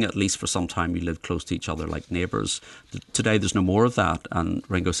touring. At least for some time you lived close to each other like neighbours. Today there's no more of that. And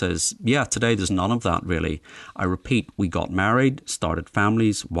Ringo says, yeah, today there's none of that really. I repeat, we got married, started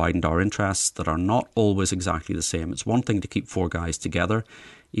families, widened our interests that are not always exactly the same. It's one thing to keep four guys together.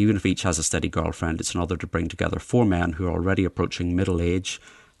 Even if each has a steady girlfriend, it's another to bring together four men who are already approaching middle age.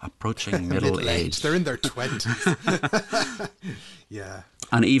 Middle age. They're in their 20s. Yeah.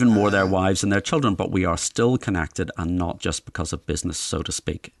 And even more their wives and their children, but we are still connected, and not just because of business, so to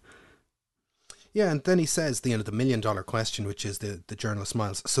speak. Yeah, and then he says, the $1 million question, which is the journalist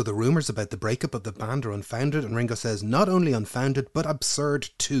Miles. So the rumours about the breakup of the band are unfounded, and Ringo says, not only unfounded, but absurd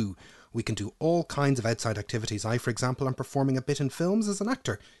too. We can do all kinds of outside activities. I, for example, am performing a bit in films as an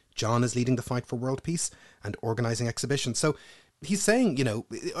actor. John is leading the fight for world peace and organising exhibitions. So he's saying,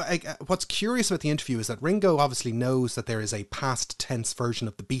 what's curious about the interview is that Ringo obviously knows that there is a past tense version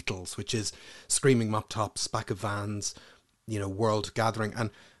of the Beatles, which is screaming mop tops, back of vans, world gathering. And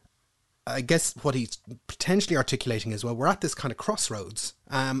I guess what he's potentially articulating is, well, we're at this kind of crossroads.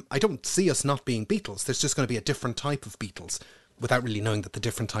 I don't see us not being Beatles. There's just going to be a different type of Beatles, without really knowing that the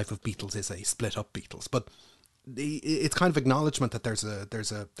different type of Beatles is a split up Beatles. But it's kind of acknowledgement that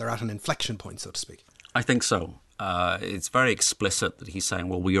they're at an inflection point, so to speak. I think so. It's very explicit that he's saying,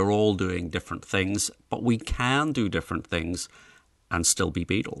 well, we are all doing different things, but we can do different things and still be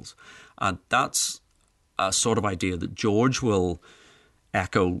Beatles. And that's a sort of idea that George will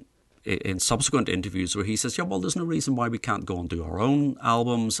echo in subsequent interviews, where he says, yeah, well, there's no reason why we can't go and do our own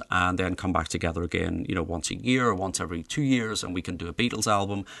albums and then come back together again, once a year or once every 2 years, and we can do a Beatles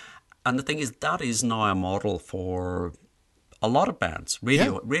album. And the thing is, that is now a model for a lot of bands.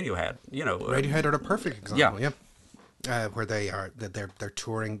 Radiohead, Radiohead are the perfect example, where they're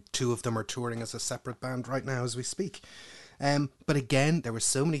touring. Two of them are touring as a separate band right now as we speak. But again, there were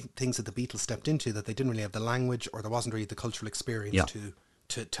so many things that the Beatles stepped into that they didn't really have the language, or there wasn't really the cultural experience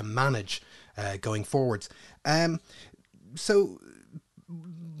to manage going forwards. So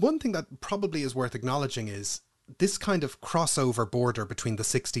one thing that probably is worth acknowledging is this kind of crossover border between the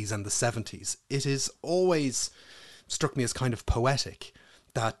 60s and the 70s. It is always struck me as kind of poetic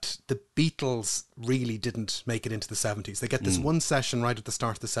that the Beatles really didn't make it into the 70s. They get this one session right at the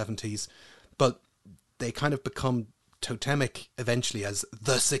start of the 70s, but they kind of become totemic eventually as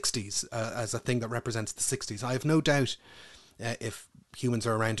the 60s, as a thing that represents the 60s. I have no doubt if humans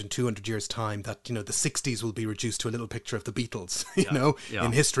are around in 200 years' time that, the 60s will be reduced to a little picture of the Beatles,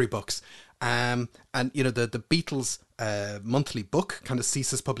 in history books. And, the Beatles monthly book kind of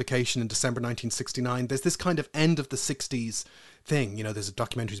ceases publication in December 1969. There's this kind of end of the 60s thing. There's a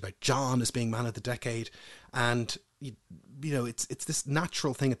documentary about John as being man of the decade. And, it's this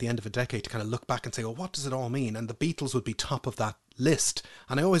natural thing at the end of a decade to kind of look back and say, well, what does it all mean? And the Beatles would be top of that list.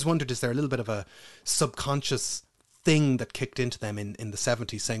 And I always wondered, is there a little bit of a subconscious thing that kicked into them in the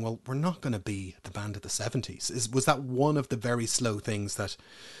 70s saying, well, we're not going to be the band of the 70s? Was that one of the very slow things that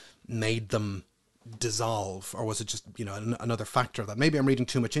made them dissolve, or was it just another factor of that? Maybe I'm reading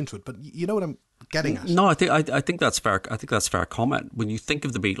too much into it, but you know what I'm getting at. No, I think that's fair. I think that's fair comment. When you think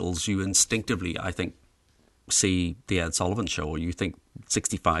of the Beatles, you instinctively, I think, see the Ed Sullivan Show, or you think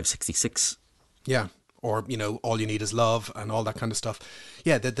 65, 66. Yeah, or All You Need Is Love and all that kind of stuff.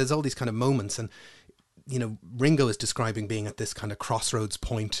 Yeah, there's all these kind of moments, and Ringo is describing being at this kind of crossroads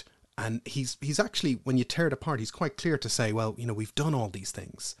point. And he's actually, when you tear it apart, he's quite clear to say, well, we've done all these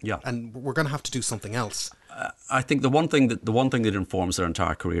things, and we're going to have to do something else. I think the one thing that informs their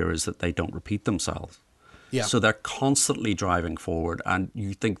entire career is that they don't repeat themselves. Yeah. So they're constantly driving forward, and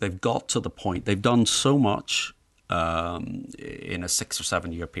you think they've got to the point. They've done so much in a 6 or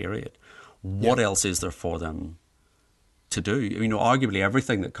 7 year period. What else is there for them to do? Arguably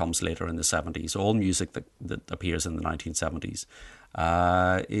everything that comes later in the 70s, all music that appears in the 1970s,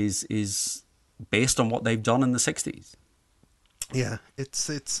 is based on what they've done in the 60s. Yeah,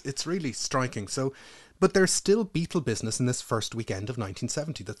 it's really striking. So But there's still Beatle business in this first weekend of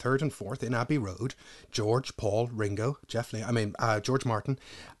 1970, the 3rd and 4th in Abbey Road. George, Paul, Ringo, George Martin.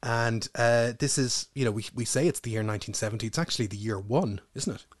 And this is, we say it's the year 1970. It's actually the year 1,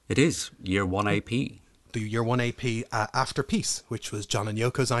 isn't it? It is, year 1 AP. The year 1 AP After Peace, which was John and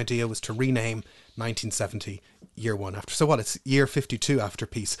Yoko's idea, was to rename 1970 year 1 after. So what, it's year 52 After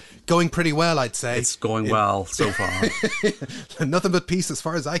Peace. Going pretty well, I'd say. It's going well so far. Nothing but peace as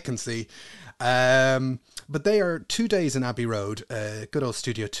far as I can see. But they are 2 days in Abbey Road, good old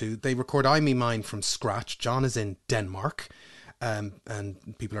Studio 2. They record I Me Mine from scratch. John is in Denmark, and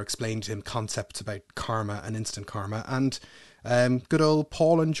people are explaining to him concepts about karma and instant karma. And good old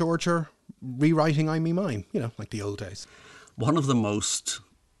Paul and George are rewriting I Me Mine, like the old days. One of the most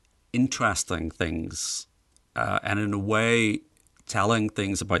interesting things, and in a way telling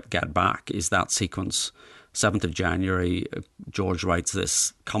things about Get Back, is that sequence. 7th of January, George writes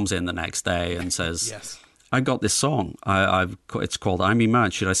this, comes in the next day and says, yes, I got this song. It's called I Me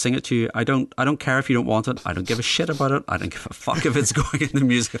Mine. Should I sing it to you? I don't care if you don't want it. I don't give a shit about it. I don't give a fuck if it's going in the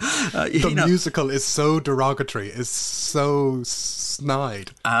musical. The musical is so derogatory, is so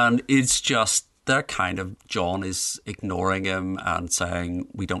snide. And it's just, they're kind of, John is ignoring him and saying,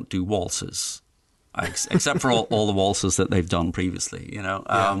 we don't do waltzes. Except for all the waltzes that they've done previously,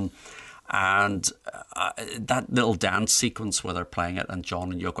 Yeah. And that little dance sequence where they're playing it and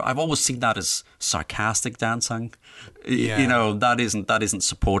John and Yoko, I've always seen that as sarcastic dancing. Yeah. That isn't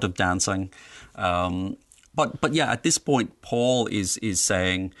supportive dancing. But yeah, at this point, Paul is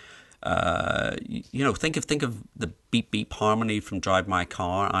saying, think of the beep beep harmony from Drive My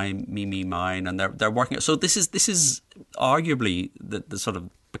Car, I Me Me Mine, and they're working. So this is arguably the sort of,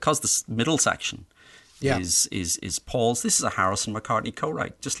 because this middle section. Yeah. Is Paul's. This is a Harrison McCartney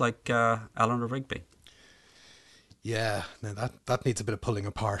co-write, just like Eleanor Rigby. Yeah, now that needs a bit of pulling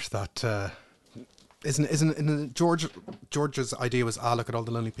apart. That isn't George's idea was, look at all the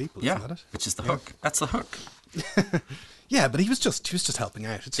lonely people. Yeah, isn't that it? which is the hook. That's the hook. Yeah, but he was just helping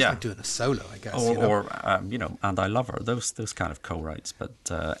out. It's just like doing a solo, I guess. Or And I Love Her. Those kind of co-writes,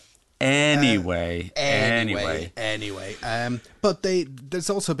 but. Anyway. But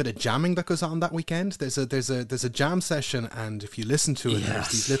there's also a bit of jamming that goes on that weekend. There's a jam session, and if you listen to it, there's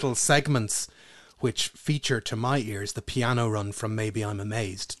these little segments which feature, to my ears, the piano run from Maybe I'm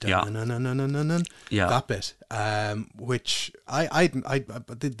Amazed. Yeah. That bit, which I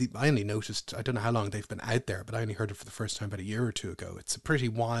only noticed. I don't know how long they've been out there, but I only heard it for the first time about a year or two ago. It's a pretty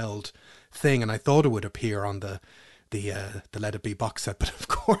wild thing, and I thought it would appear on the Let It Be box set, but of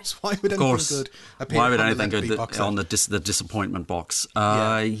course, why would anything good appear? Why would on anything the good on the disappointment box?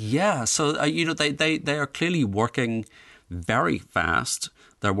 So they are clearly working very fast.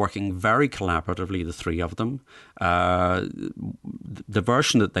 They're working very collaboratively, the three of them. The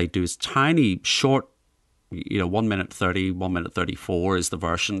version that they do is tiny, short. 1 minute 30, 1 minute 34 is the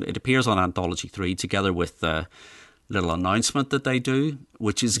version. It appears on Anthology 3 together with the little announcement that they do,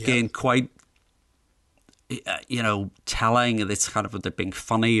 which is again quite. Telling. It's kind of, are they being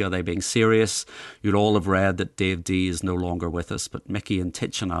funny? Are they being serious? You'd all have read that Dave D is no longer with us, but Mickey and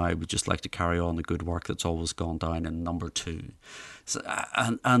Titch and I would just like to carry on the good work that's always gone down in number 2. So,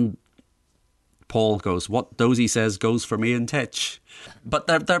 and Paul goes, what Dozy says goes for me and Titch. But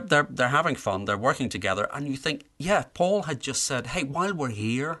they're having fun. They're working together, and you think, yeah, Paul had just said, hey, while we're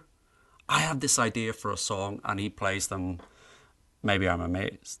here, I have this idea for a song, and he plays them. Maybe I'm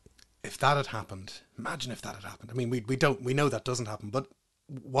Amazed. If that had happened, imagine if that had happened. I mean, we know that doesn't happen, but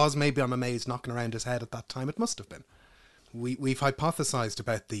was Maybe I'm Amazed knocking around his head at that time? It must have been. We've hypothesized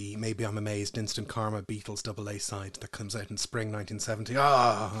about the Maybe I'm Amazed Instant Karma Beatles AA side that comes out in spring 1970.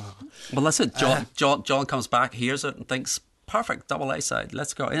 Well, that's it. John comes back, hears it, and thinks, perfect, AA side,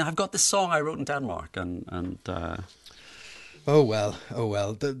 let's go. And I've got this song I wrote in Denmark, and Oh well.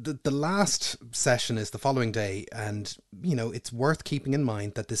 The last session is the following day, and it's worth keeping in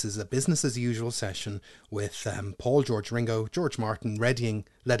mind that this is a business as usual session with Paul, George, Ringo, George Martin readying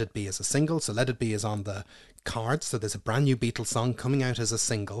Let It Be as a single. So Let It Be is on the cards. So there's a brand new Beatles song coming out as a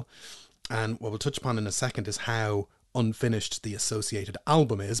single, and what we'll touch upon in a second is how unfinished the associated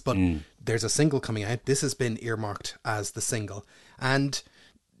album is. But there's a single coming out. This has been earmarked as the single, and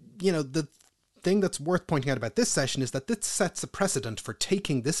the thing that's worth pointing out about this session is that this sets a precedent for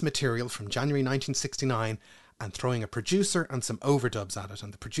taking this material from January 1969 and throwing a producer and some overdubs at it.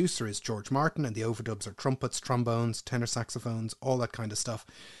 And the producer is George Martin, and the overdubs are trumpets, trombones, tenor saxophones, all that kind of stuff.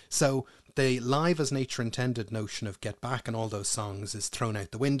 So the live as nature intended notion of Get Back and all those songs is thrown out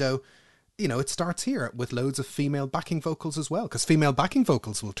the window. you know, it starts here with loads of female backing vocals as well, because female backing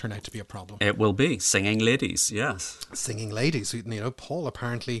vocals will turn out to be a problem. It will be. Singing ladies, yes. Singing ladies. You know, Paul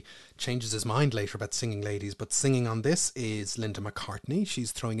apparently changes his mind later about singing ladies, but singing on this is Linda McCartney.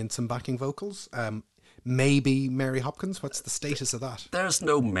 She's throwing in some backing vocals. Maybe Mary Hopkins. What's the status of that? There's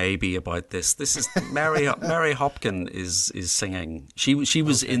no maybe about this. This is Mary Hopkins is singing. She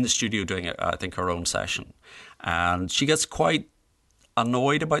was in the studio doing, I think, her own session, and she gets quite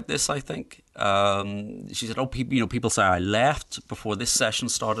annoyed about this. I think she said, "Oh, people say I left before this session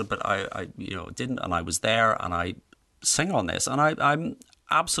started, but I didn't, and I was there, and I sing on this, and I'm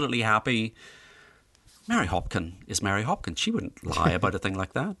absolutely happy." Mary Hopkins is Mary Hopkins. She wouldn't lie about a thing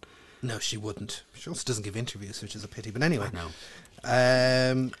like that. No, she wouldn't. She also doesn't give interviews, which is a pity. But anyway, No.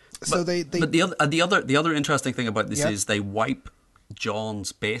 So they. But the other interesting thing about this is they wipe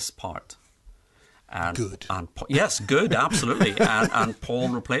John's bass part. And, good. Yes, good, absolutely. and Paul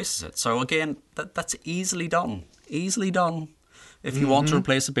replaces it. So again, that's easily done. Easily done. If you want to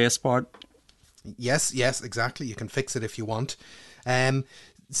replace a bass part. Yes, exactly. You can fix it if you want.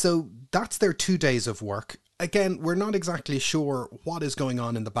 So that's their 2 days of work. Again, we're not exactly sure what is going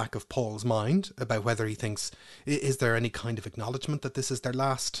on in the back of Paul's mind about whether he thinks, is there any kind of acknowledgement that this is their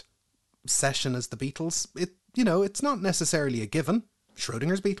last session as the Beatles? It's not necessarily a given.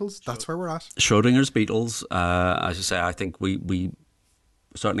 Schrodinger's Beatles, that's where we're at. Schrodinger's Beatles, as you say, I think we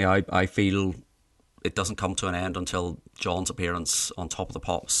certainly, I feel it doesn't come to an end until John's appearance on Top of the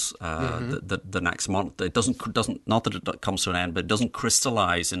Pops the next month. It doesn't, not that it comes to an end, but it doesn't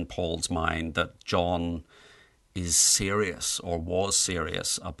crystallise in Paul's mind that John is serious or was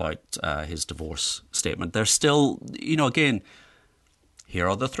serious about his divorce statement. They're still, again, here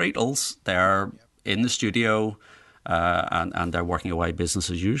are the Threetles. They're in the studio and they're working away business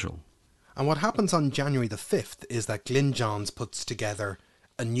as usual. And what happens on January the 5th is that Glyn Johns puts together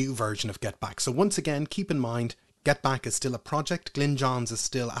a new version of Get Back. So once again, keep in mind, Get Back is still a project. Glyn Johns is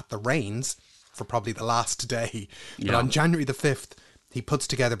still at the reins for probably the last day. But on January the 5th, he puts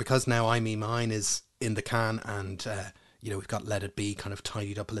together, because now I Me Mine is in the can and, we've got Let It Be kind of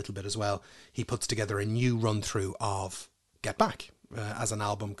tidied up a little bit as well. He puts together a new run through of Get Back as an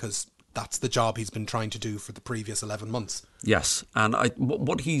album, because that's the job he's been trying to do for the previous 11 months. Yes, and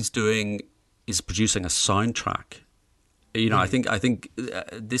what he's doing is producing a soundtrack. I think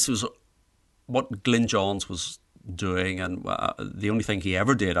this was what Glyn Johns was doing, and the only thing he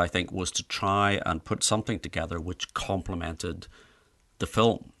ever did, I think, was to try and put something together which complemented the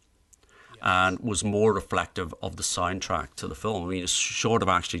film and was more reflective of the soundtrack to the film. I mean, it's short of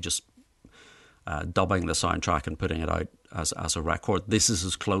actually just dubbing the soundtrack and putting it out as a record. This is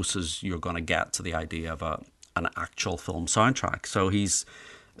as close as you're going to get to the idea of an actual film soundtrack. So he's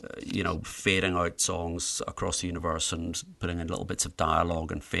fading out songs across the universe and putting in little bits of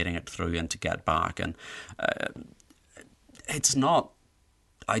dialogue and fading it through into Get Back. And it's not,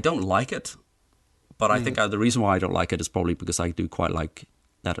 I don't like it, but I think the reason why I don't like it is probably because I do quite like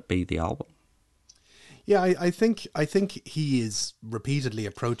Let It Be, the album. Yeah, I think he is repeatedly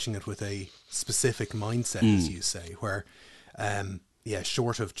approaching it with a specific mindset, as you say, where,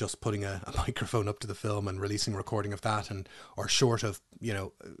 short of just putting a microphone up to the film and releasing a recording of that, or short of,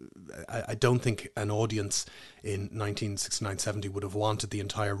 I don't think an audience in 1969-70 would have wanted the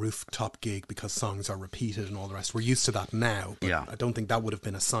entire rooftop gig because songs are repeated and all the rest. We're used to that now, but I don't think that would have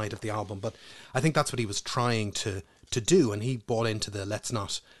been a side of the album. But I think that's what he was trying to do, and he bought into the let's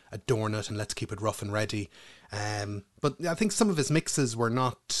not adorn it and let's keep it rough and ready. But I think some of his mixes were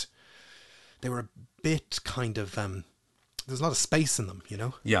not, they were a bit kind of, there's a lot of space in them,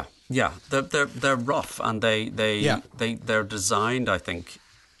 Yeah. They're rough, and they're designed, I think.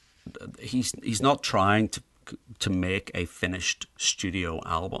 He's not trying to make a finished studio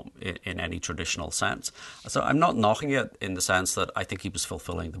album in any traditional sense. So I'm not knocking it in the sense that I think he was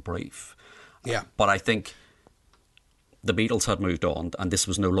fulfilling the brief. Yeah. But I think the Beatles had moved on, and this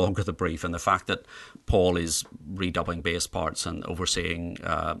was no longer the brief. And the fact that Paul is redubbing bass parts and overseeing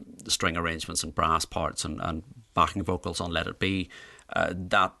string arrangements and brass parts and backing vocals on Let It Be,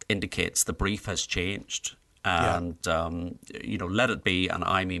 that indicates the brief has changed. And, Let It Be and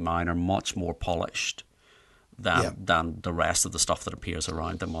I Me Mine are much more polished than the rest of the stuff that appears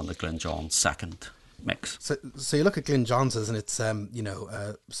around them on the Glyn Johns second mix. So you look at Glyn Johns's and it's,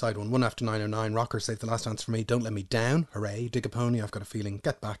 side one after 909, Rocker, Save the Last Dance for Me, Don't Let Me Down, Hooray, Dig a Pony, I've Got a Feeling,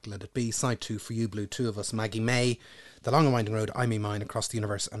 Get Back, Let It Be, side 2 For You Blue, Two of Us, Maggie May, The Long and Winding Road, I Me Mine, Across the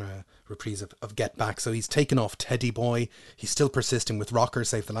Universe, and a reprise of Get Back. So he's taken off Teddy Boy, he's still persisting with Rocker,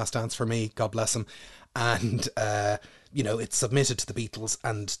 Save the Last Dance for Me, God bless him, and, it's submitted to the Beatles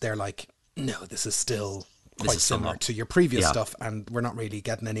and they're like, no, this is still quite similar to your previous stuff and we're not really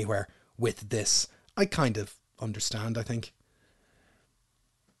getting anywhere with this, I kind of understand, I think.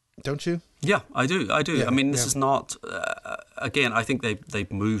 Don't you? Yeah, I do. Yeah, I mean, this yeah. is not... again, I think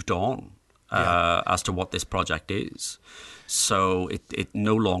they've moved on as to what this project is. So it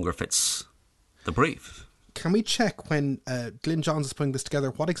no longer fits the brief. Can we check when Glyn Johns is putting this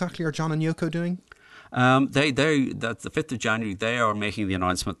together, what exactly are John and Yoko doing? That's the 5th of January, they are making the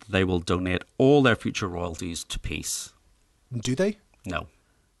announcement that they will donate all their future royalties to peace. Do they? No.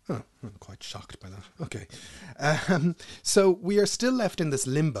 Oh, I'm quite shocked by that. Okay. So we are still left in this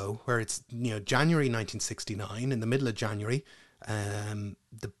limbo where it's, January 1969, in the middle of January.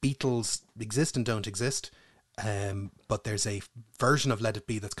 The Beatles exist and don't exist. But there's a version of Let It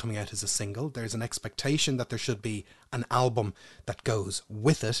Be that's coming out as a single. There's an expectation that there should be an album that goes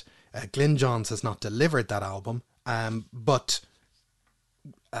with it. Glyn Johns has not delivered that album, but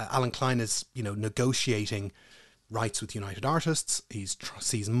Alan Klein is, negotiating rights with United Artists. He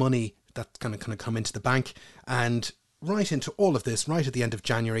sees money that's going to come into the bank, and right into all of this, right at the end of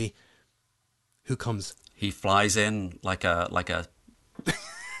January, who comes? He flies in like a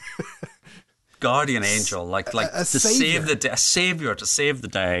guardian angel, like to save the day, a savior to save the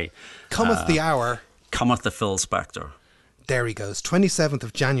day. Cometh the hour. Cometh the Phil Spector. There he goes. 27th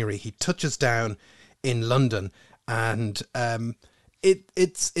of January. He touches down in London, and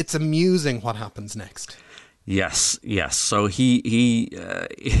it's amusing what happens next. Yes. So he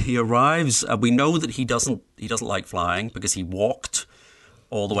arrives. We know that he doesn't like flying because he walked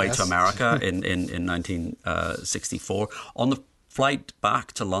all the way to America in 1964 on the flight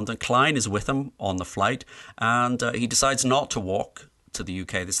back to London. Klein is with him on the flight, and he decides not to walk to the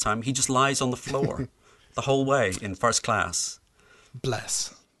UK this time. He just lies on the floor the whole way in first class.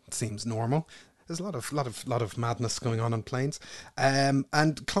 Bless. It seems normal. There's a lot of madness going on planes,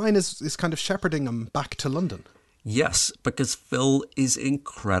 and Klein is kind of shepherding him back to London. Yes, because Phil is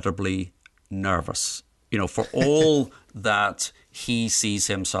incredibly nervous. For all that he sees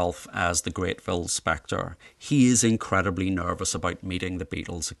himself as the great Phil Spector, he is incredibly nervous about meeting the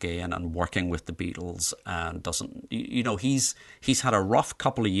Beatles again and working with the Beatles, and doesn't, he's had a rough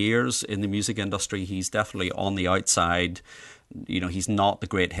couple of years in the music industry. He's definitely on the outside. He's not the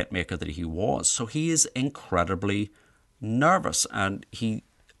great hitmaker that he was. So he is incredibly nervous, and he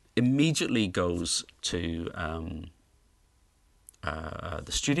immediately goes to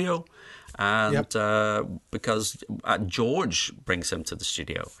the studio, and because George brings him to the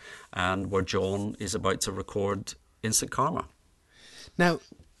studio, and where John is about to record Instant Karma. Now,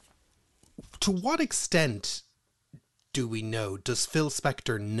 to what extent do we know? Does Phil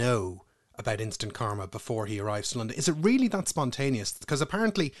Spector know about Instant Karma before he arrives to London? Is it really that spontaneous? Because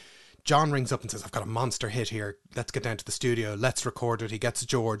apparently John rings up and says, I've got a monster hit here, let's get down to the studio, let's record it. He gets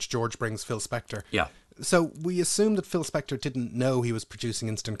George brings Phil Spector. Yeah. So we assume that Phil Spector didn't know he was producing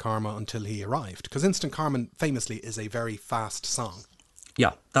Instant Karma until he arrived, because Instant Karma famously is a very fast song.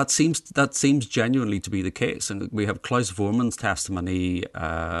 Yeah, that seems genuinely to be the case. And we have Klaus Voormann's testimony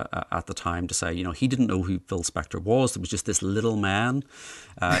at the time to say, he didn't know who Phil Spector was. There was just this little man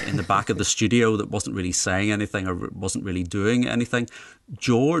in the back of the studio that wasn't really saying anything or wasn't really doing anything.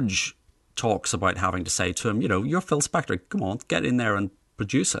 George talks about having to say to him, you're Phil Spector, come on, get in there and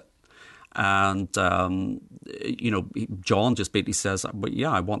produce it. And, John just basically says, but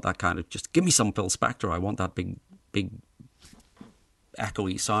yeah, I want that kind of, just give me some Phil Spector. I want that big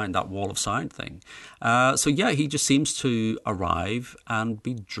echoey sound, that wall of sound thing. So yeah, he just seems to arrive and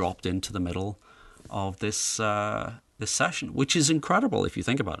be dropped into the middle of this session, which is incredible if you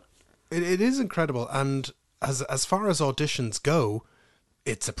think about it. It is incredible, and as far as auditions go,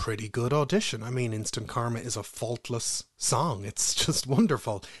 it's a pretty good audition. I mean, Instant Karma is a faultless song. It's just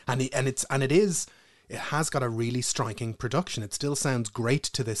wonderful, and it has got a really striking production. It still sounds great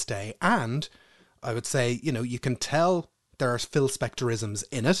to this day, and I would say, you can tell there are Phil Spectorisms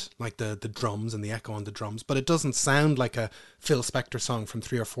in it, like the drums and the echo on the drums, but it doesn't sound like a Phil Spector song from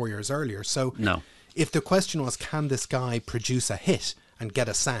 3 or 4 years earlier. So no. If the question was, can this guy produce a hit and get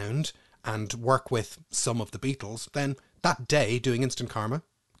a sound and work with some of the Beatles, then that day doing Instant Karma,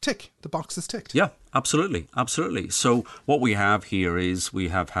 tick, the box is ticked. Yeah, absolutely. So what we have here is we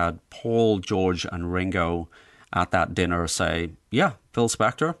have had Paul, George and Ringo at that dinner say, yeah, Phil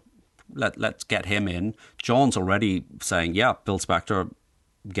Spector, let's get him in. John's already saying, yeah, Phil Spector,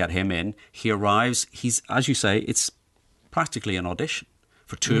 get him in. He arrives. He's, as you say, it's practically an audition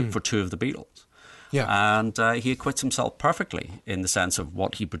for two of the Beatles. Yeah. And he acquits himself perfectly in the sense of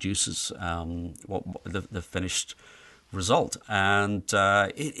what he produces, what the finished result. And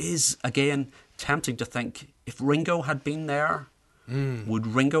it is, again, tempting to think, if Ringo had been there, would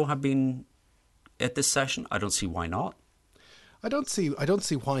Ringo have been at this session? I don't see why not. I don't see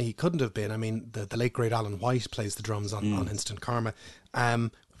why he couldn't have been. I mean, the late great Alan White plays the drums on Instant Karma.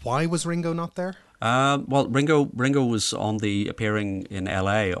 Why was Ringo not there? Well, Ringo was appearing in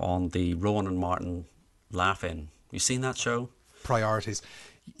LA on the Rowan and Martin Laugh-In. You seen that show? Priorities.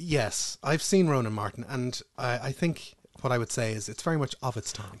 Yes, I've seen Rowan and Martin, and I think what I would say is it's very much of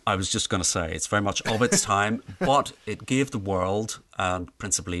its time. I was just going to say it's very much of its time, but it gave the world, and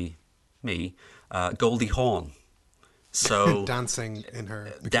principally me, Goldie Hawn. So dancing in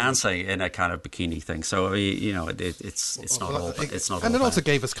her bikini. Dancing in a kind of bikini thing. So you know, it's not all. It's not. And all it also bad.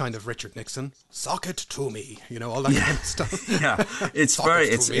 gave us kind of Richard Nixon, "Sock it to me," you know, all that kind of stuff. Yeah, it's very.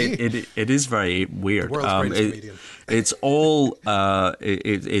 It is very weird. The world's greatest comedian. It's all.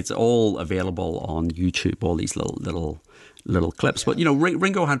 It's all available on YouTube. All these little clips. Yeah. But you know,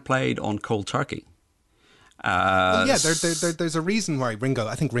 Ringo had played on Cold Turkey. Well, yeah, there's a reason why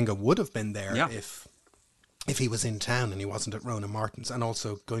I think Ringo would have been there if he was in town and he wasn't at Rowan and Martin's, and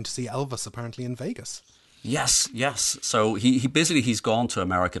also going to see Elvis apparently in Vegas. Yes. So he's gone to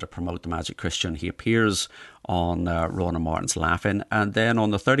America to promote the Magic Christian. He appears on Rowan and Martin's Laugh-In, and then on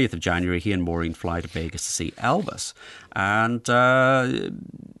the 30th of January, he and Maureen fly to Vegas to see Elvis. And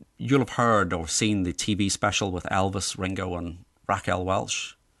you'll have heard or seen the TV special with Elvis, Ringo, and Raquel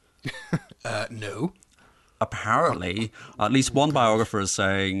Welch. No. Apparently, at least one biographer is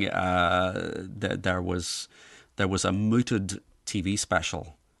saying that there was a mooted TV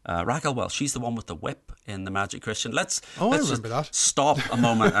special. Raquel Welch, she's the one with the whip in the Magic Christian. Let's remember that. Stop a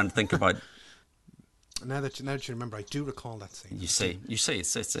moment and think about. Now that you remember, I do recall that scene. You see,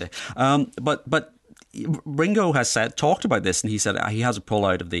 but Ringo has talked about this, and he said he has a pull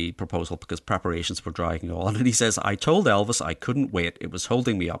out of the proposal because preparations were dragging on, and he says, "I told Elvis I couldn't wait; it was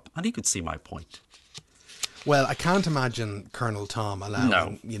holding me up," and he could see my point. Well, I can't imagine Colonel Tom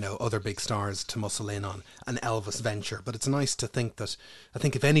allowing, other big stars to muscle in on an Elvis venture. But it's nice to think that, I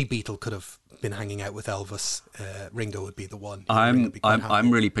think if any Beatle could have been hanging out with Elvis, Ringo would be the one. I'm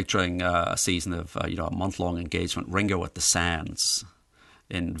really picturing a season of, a month-long engagement. Ringo at the Sands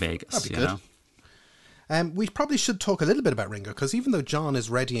in Vegas. That'd be good. We probably should talk a little bit about Ringo, because even though John is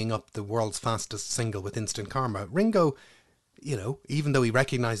readying up the world's fastest single with Instant Karma, Ringo, even though he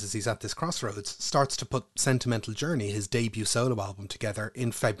recognises he's at this crossroads, starts to put Sentimental Journey, his debut solo album, together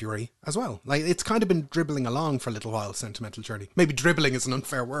in February as well. Like, it's kind of been dribbling along for a little while, Sentimental Journey. Maybe dribbling is an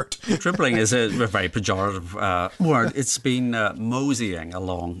unfair word. Dribbling is a very pejorative word. It's been moseying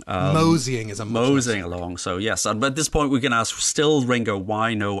along. Moseying is a moseying along. So yes, and at this point we can ask still Ringo,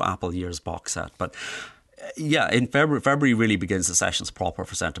 why no Apple Years box set? But yeah, in February really begins the sessions proper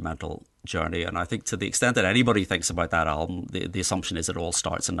for Sentimental Journey, and I think to the extent that anybody thinks about that album, the assumption is it all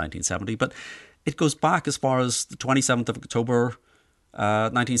starts in 1970, but it goes back as far as the 27th of October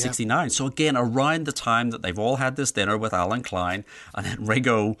 1969. Yeah. So again, around the time that they've all had this dinner with Alan Klein, and then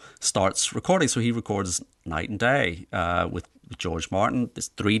Ringo starts recording. So he records Night and Day with George Martin. This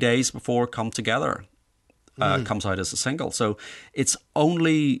 3 days before Come Together comes out as a single. So it's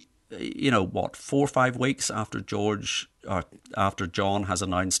only 4 or 5 weeks after after John has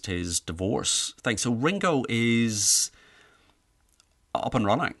announced his divorce thing. So Ringo is up and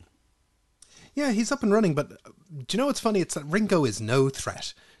running. Yeah, he's up and running, but do you know what's funny? It's that Ringo is no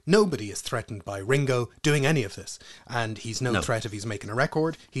threat. Nobody is threatened by Ringo doing any of this. And he's no threat if he's making a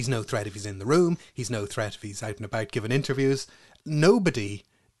record. He's no threat if he's in the room. He's no threat if he's out and about giving interviews. Nobody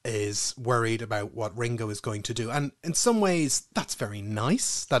is worried about what Ringo is going to do. And in some ways, that's very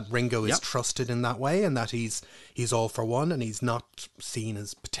nice that Ringo is trusted in that way, and that he's all for one and he's not seen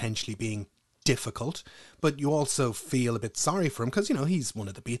as potentially being difficult. But you also feel a bit sorry for him because, he's one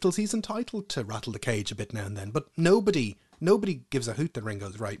of the Beatles. He's entitled to rattle the cage a bit now and then. But nobody gives a hoot that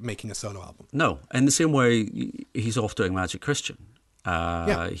Ringo's making a solo album. No, in the same way, he's off doing Magic Christian.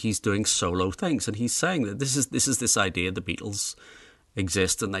 He's doing solo things, and he's saying that this is this idea the Beatles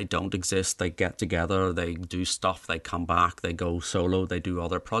exist and they don't exist. They get together, they do stuff, they come back, they go solo, they do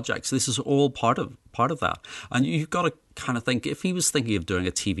other projects. This is all part of that. And you've got to kind of think, if he was thinking of doing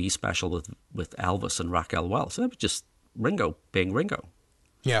a TV special with Elvis and Raquel Welch, that was just Ringo being Ringo.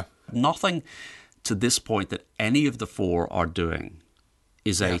 Yeah. Nothing to this point that any of the four are doing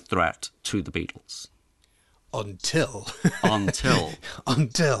is a threat to the Beatles. Until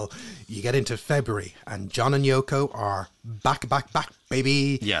you get into February and John and Yoko are back,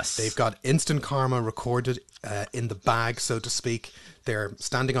 baby. Yes. They've got Instant Karma recorded in the bag, so to speak. They're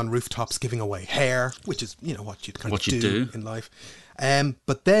standing on rooftops giving away hair, which is, what you'd kind of do in life.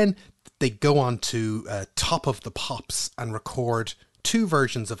 But then they go on to Top of the Pops and record two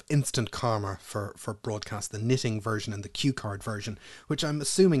versions of Instant Karma for broadcast, the knitting version and the cue card version, which I'm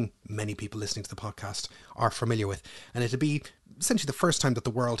assuming many people listening to the podcast are familiar with. And it'd be essentially the first time that the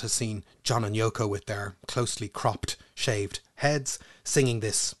world has seen John and Yoko with their closely cropped, shaved heads singing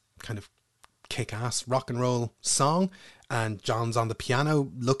this kind of kick-ass rock and roll song. And John's on the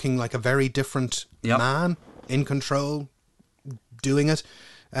piano looking like a very different man, in control, doing it.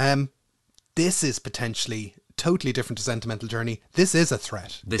 This is potentially totally different to Sentimental Journey. This is a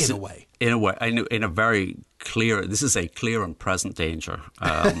threat, in a way. In a way. In a very clear... This is a clear and present danger.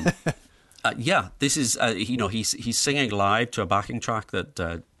 This is... he's singing live to a backing track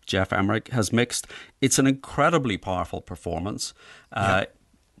that Geoff Emerick has mixed. It's an incredibly powerful performance.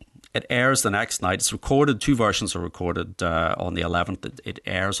 It airs the next night. It's recorded. Two versions are recorded on the 11th. It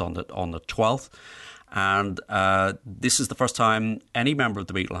airs on the 12th. And this is the first time any member of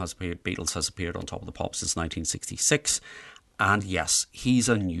the Beatles has appeared on Top of the Pops since 1966. And yes, he's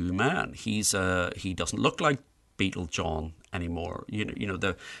a new man. He doesn't look like Beatle John anymore.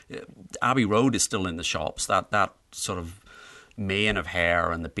 The Abbey Road is still in the shops. That sort of mane of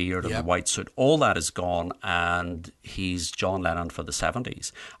hair and the beard and the white suit, all that is gone, and he's John Lennon for the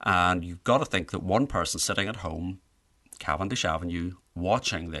 70s. And you've got to think that one person sitting at home, Cavendish Avenue,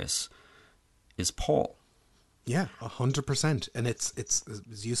 watching this, is Paul. Yeah, 100%. And it's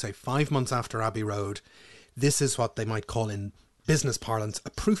as you say, 5 months after Abbey Road. This is what they might call in business parlance a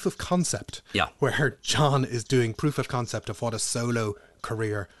proof of concept. Yeah. Where John is doing proof of concept of what a solo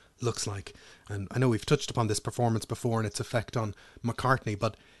career looks like. And I know we've touched upon this performance before and its effect on McCartney,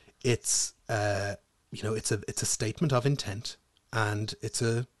 but it's it's a statement of intent, and it's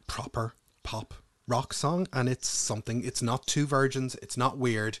a proper pop rock song, and it's not two virgins, it's not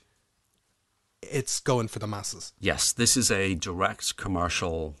weird. It's going for the masses. Yes, this is a direct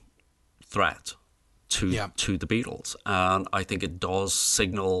commercial threat to the Beatles. And I think it does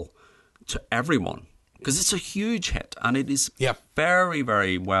signal to everyone, because it's a huge hit and it is very,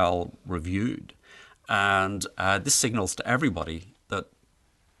 very well reviewed. And this signals to everybody that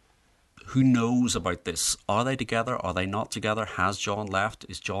who knows about this. Are they together? Are they not together? Has John left?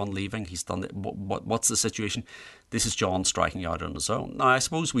 Is John leaving? He's done it. What's the situation? This is John striking out on his own. Now, I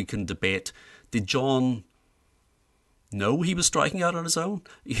suppose we can debate, did John know he was striking out on his own?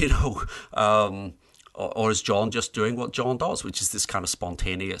 Or is John just doing what John does, which is this kind of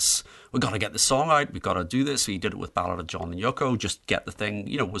spontaneous, we've got to get the song out, we've got to do this. He did it with Ballad of John and Yoko, just get the thing,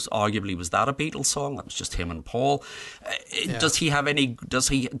 was that a Beatles song? That was just him and Paul. Does he have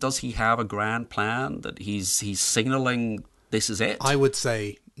a grand plan that he's signalling this is it? I would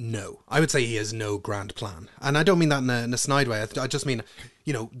say no. I would say he has no grand plan. And I don't mean that in a snide way. I just mean,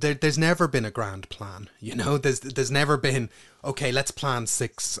 there's never been a grand plan. There's never been, okay, let's plan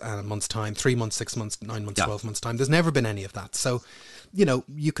 6 months' time, 3 months, 6 months, 9 months, 12 months' time. There's never been any of that. So,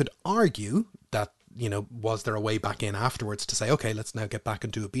 you could argue that, was there a way back in afterwards to say, okay, let's now get back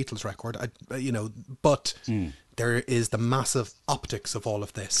and do a Beatles record? But there is the massive optics of all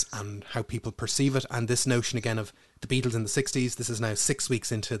of this and how people perceive it. And this notion again of the Beatles in the 60s, this is now 6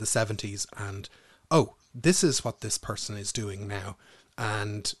 weeks into the 70s. And, this is what this person is doing now.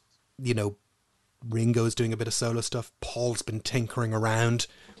 And, Ringo's doing a bit of solo stuff. Paul's been tinkering around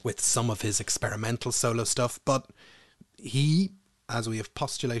with some of his experimental solo stuff. But he, as we have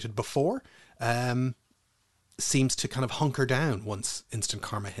postulated before, seems to kind of hunker down once Instant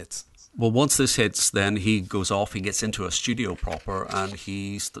Karma hits. Well, once this hits, then he goes off, he gets into a studio proper, and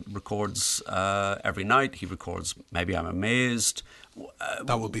he records every night. He records Maybe I'm Amazed.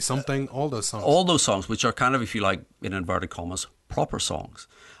 That Will Be Something, all those songs. All those songs, which are kind of, if you like, in inverted commas, proper songs.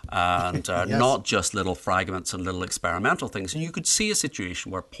 And Yes. not just little fragments and little experimental things. And you could see a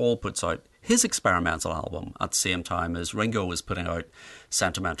situation where Paul puts out his experimental album at the same time as Ringo is putting out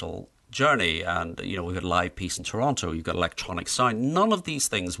Sentimental Journey, and we've got Live Peace in Toronto, you've got Electronic Sound. None of these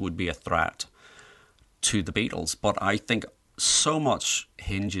things would be a threat to the Beatles, but I think so much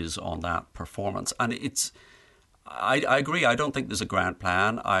hinges on that performance. And I agree, I don't think there's a grand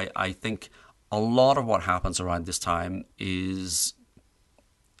plan. I think a lot of what happens around this time is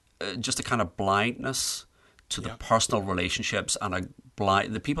just a kind of blindness to the personal relationships, and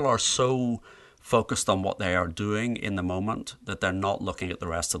the people are so focused on what they are doing in the moment that they're not looking at the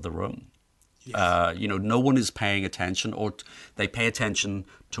rest of the room. Yes. No one is paying attention, or they pay attention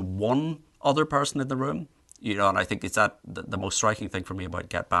to one other person in the room. And I think it's that the most striking thing for me about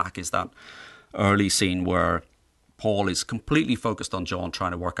Get Back is that early scene where Paul is completely focused on John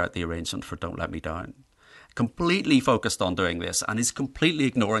trying to work out the arrangement for Don't Let Me Down. Completely focused on doing this, and is completely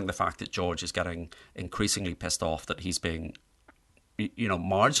ignoring the fact that George is getting increasingly pissed off that he's being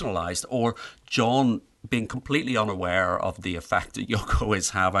marginalised, or John being completely unaware of the effect that Yoko is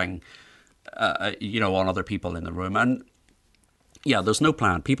having, on other people in the room. And yeah, there's no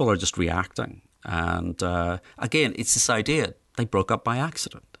plan. People are just reacting. And again, it's this idea they broke up by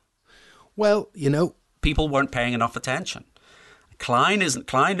accident. Well, people weren't paying enough attention. Klein isn't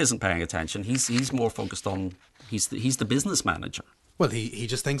paying attention. He's more focused on he's the business manager. Well, he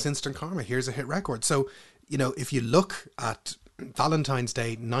just thinks instant karma. Here's a hit record. So, if you look at Valentine's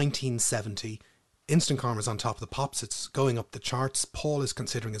Day 1970, instant karma's on top of the pops. It's going up the charts. Paul is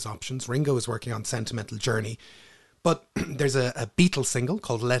considering his options. Ringo is working on Sentimental Journey. But there's a Beatles single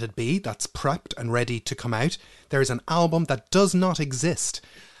called Let It Be that's prepped and ready to come out. There's an album that does not exist.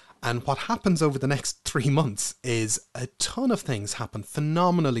 And what happens over the next 3 months is a ton of things happen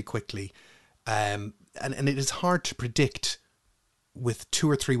phenomenally quickly. And it is hard to predict with 2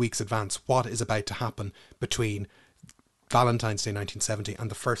 or 3 weeks advance what is about to happen between Valentine's Day 1970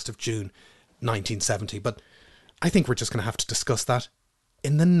 and the 1st of June 1970. But I think we're just going to have to discuss that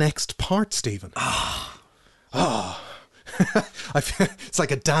in the next part, Stephen. I feel it's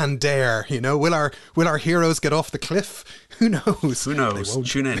like a Dan Dare, Will our heroes get off the cliff? Who knows? Who knows?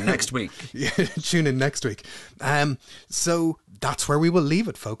 Tune in next week. Yeah, tune in next week. So that's where we will leave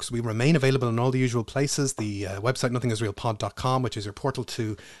it, folks. We remain available in all the usual places. The website nothingisrealpod.com, which is your portal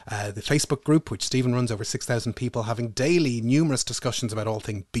to the Facebook group, which Stephen runs, over 6,000 people having daily numerous discussions about all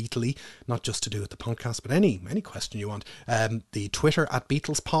things Beatley, not just to do with the podcast, but any question you want. The Twitter at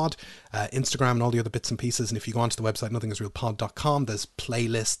BeatlesPod, Instagram and all the other bits and pieces. And if you go onto the website nothingisrealpod.com, there's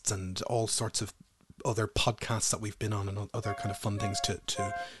playlists and all sorts of other podcasts that we've been on and other kind of fun things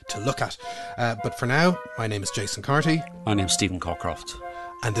to look at. But for now, my name is Jason Carty. My name's Stephen Cockcroft.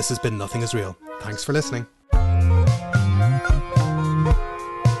 And this has been Nothing Is Real. Thanks for listening.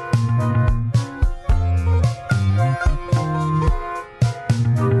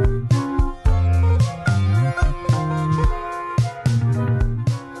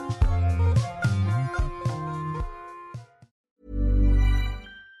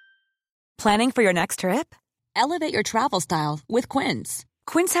 Planning for your next trip? Elevate your travel style with Quince.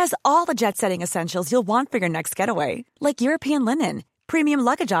 Quince has all the jet-setting essentials you'll want for your next getaway, like European linen, premium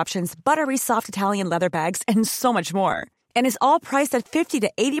luggage options, buttery soft Italian leather bags, and so much more. And is all priced at 50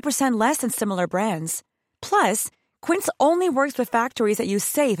 to 80% less than similar brands. Plus, Quince only works with factories that use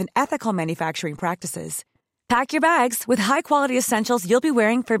safe and ethical manufacturing practices. Pack your bags with high-quality essentials you'll be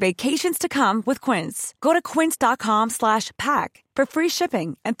wearing for vacations to come with Quince. Go to quince.com/pack for free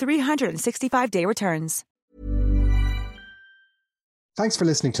shipping and 365-day returns. Thanks for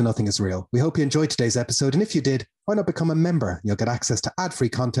listening to Nothing Is Real. We hope you enjoyed today's episode, and if you did, why not become a member? You'll get access to ad-free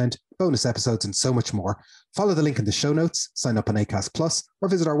content, bonus episodes, and so much more. Follow the link in the show notes, sign up on Acast Plus, or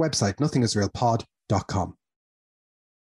visit our website, nothingisrealpod.com.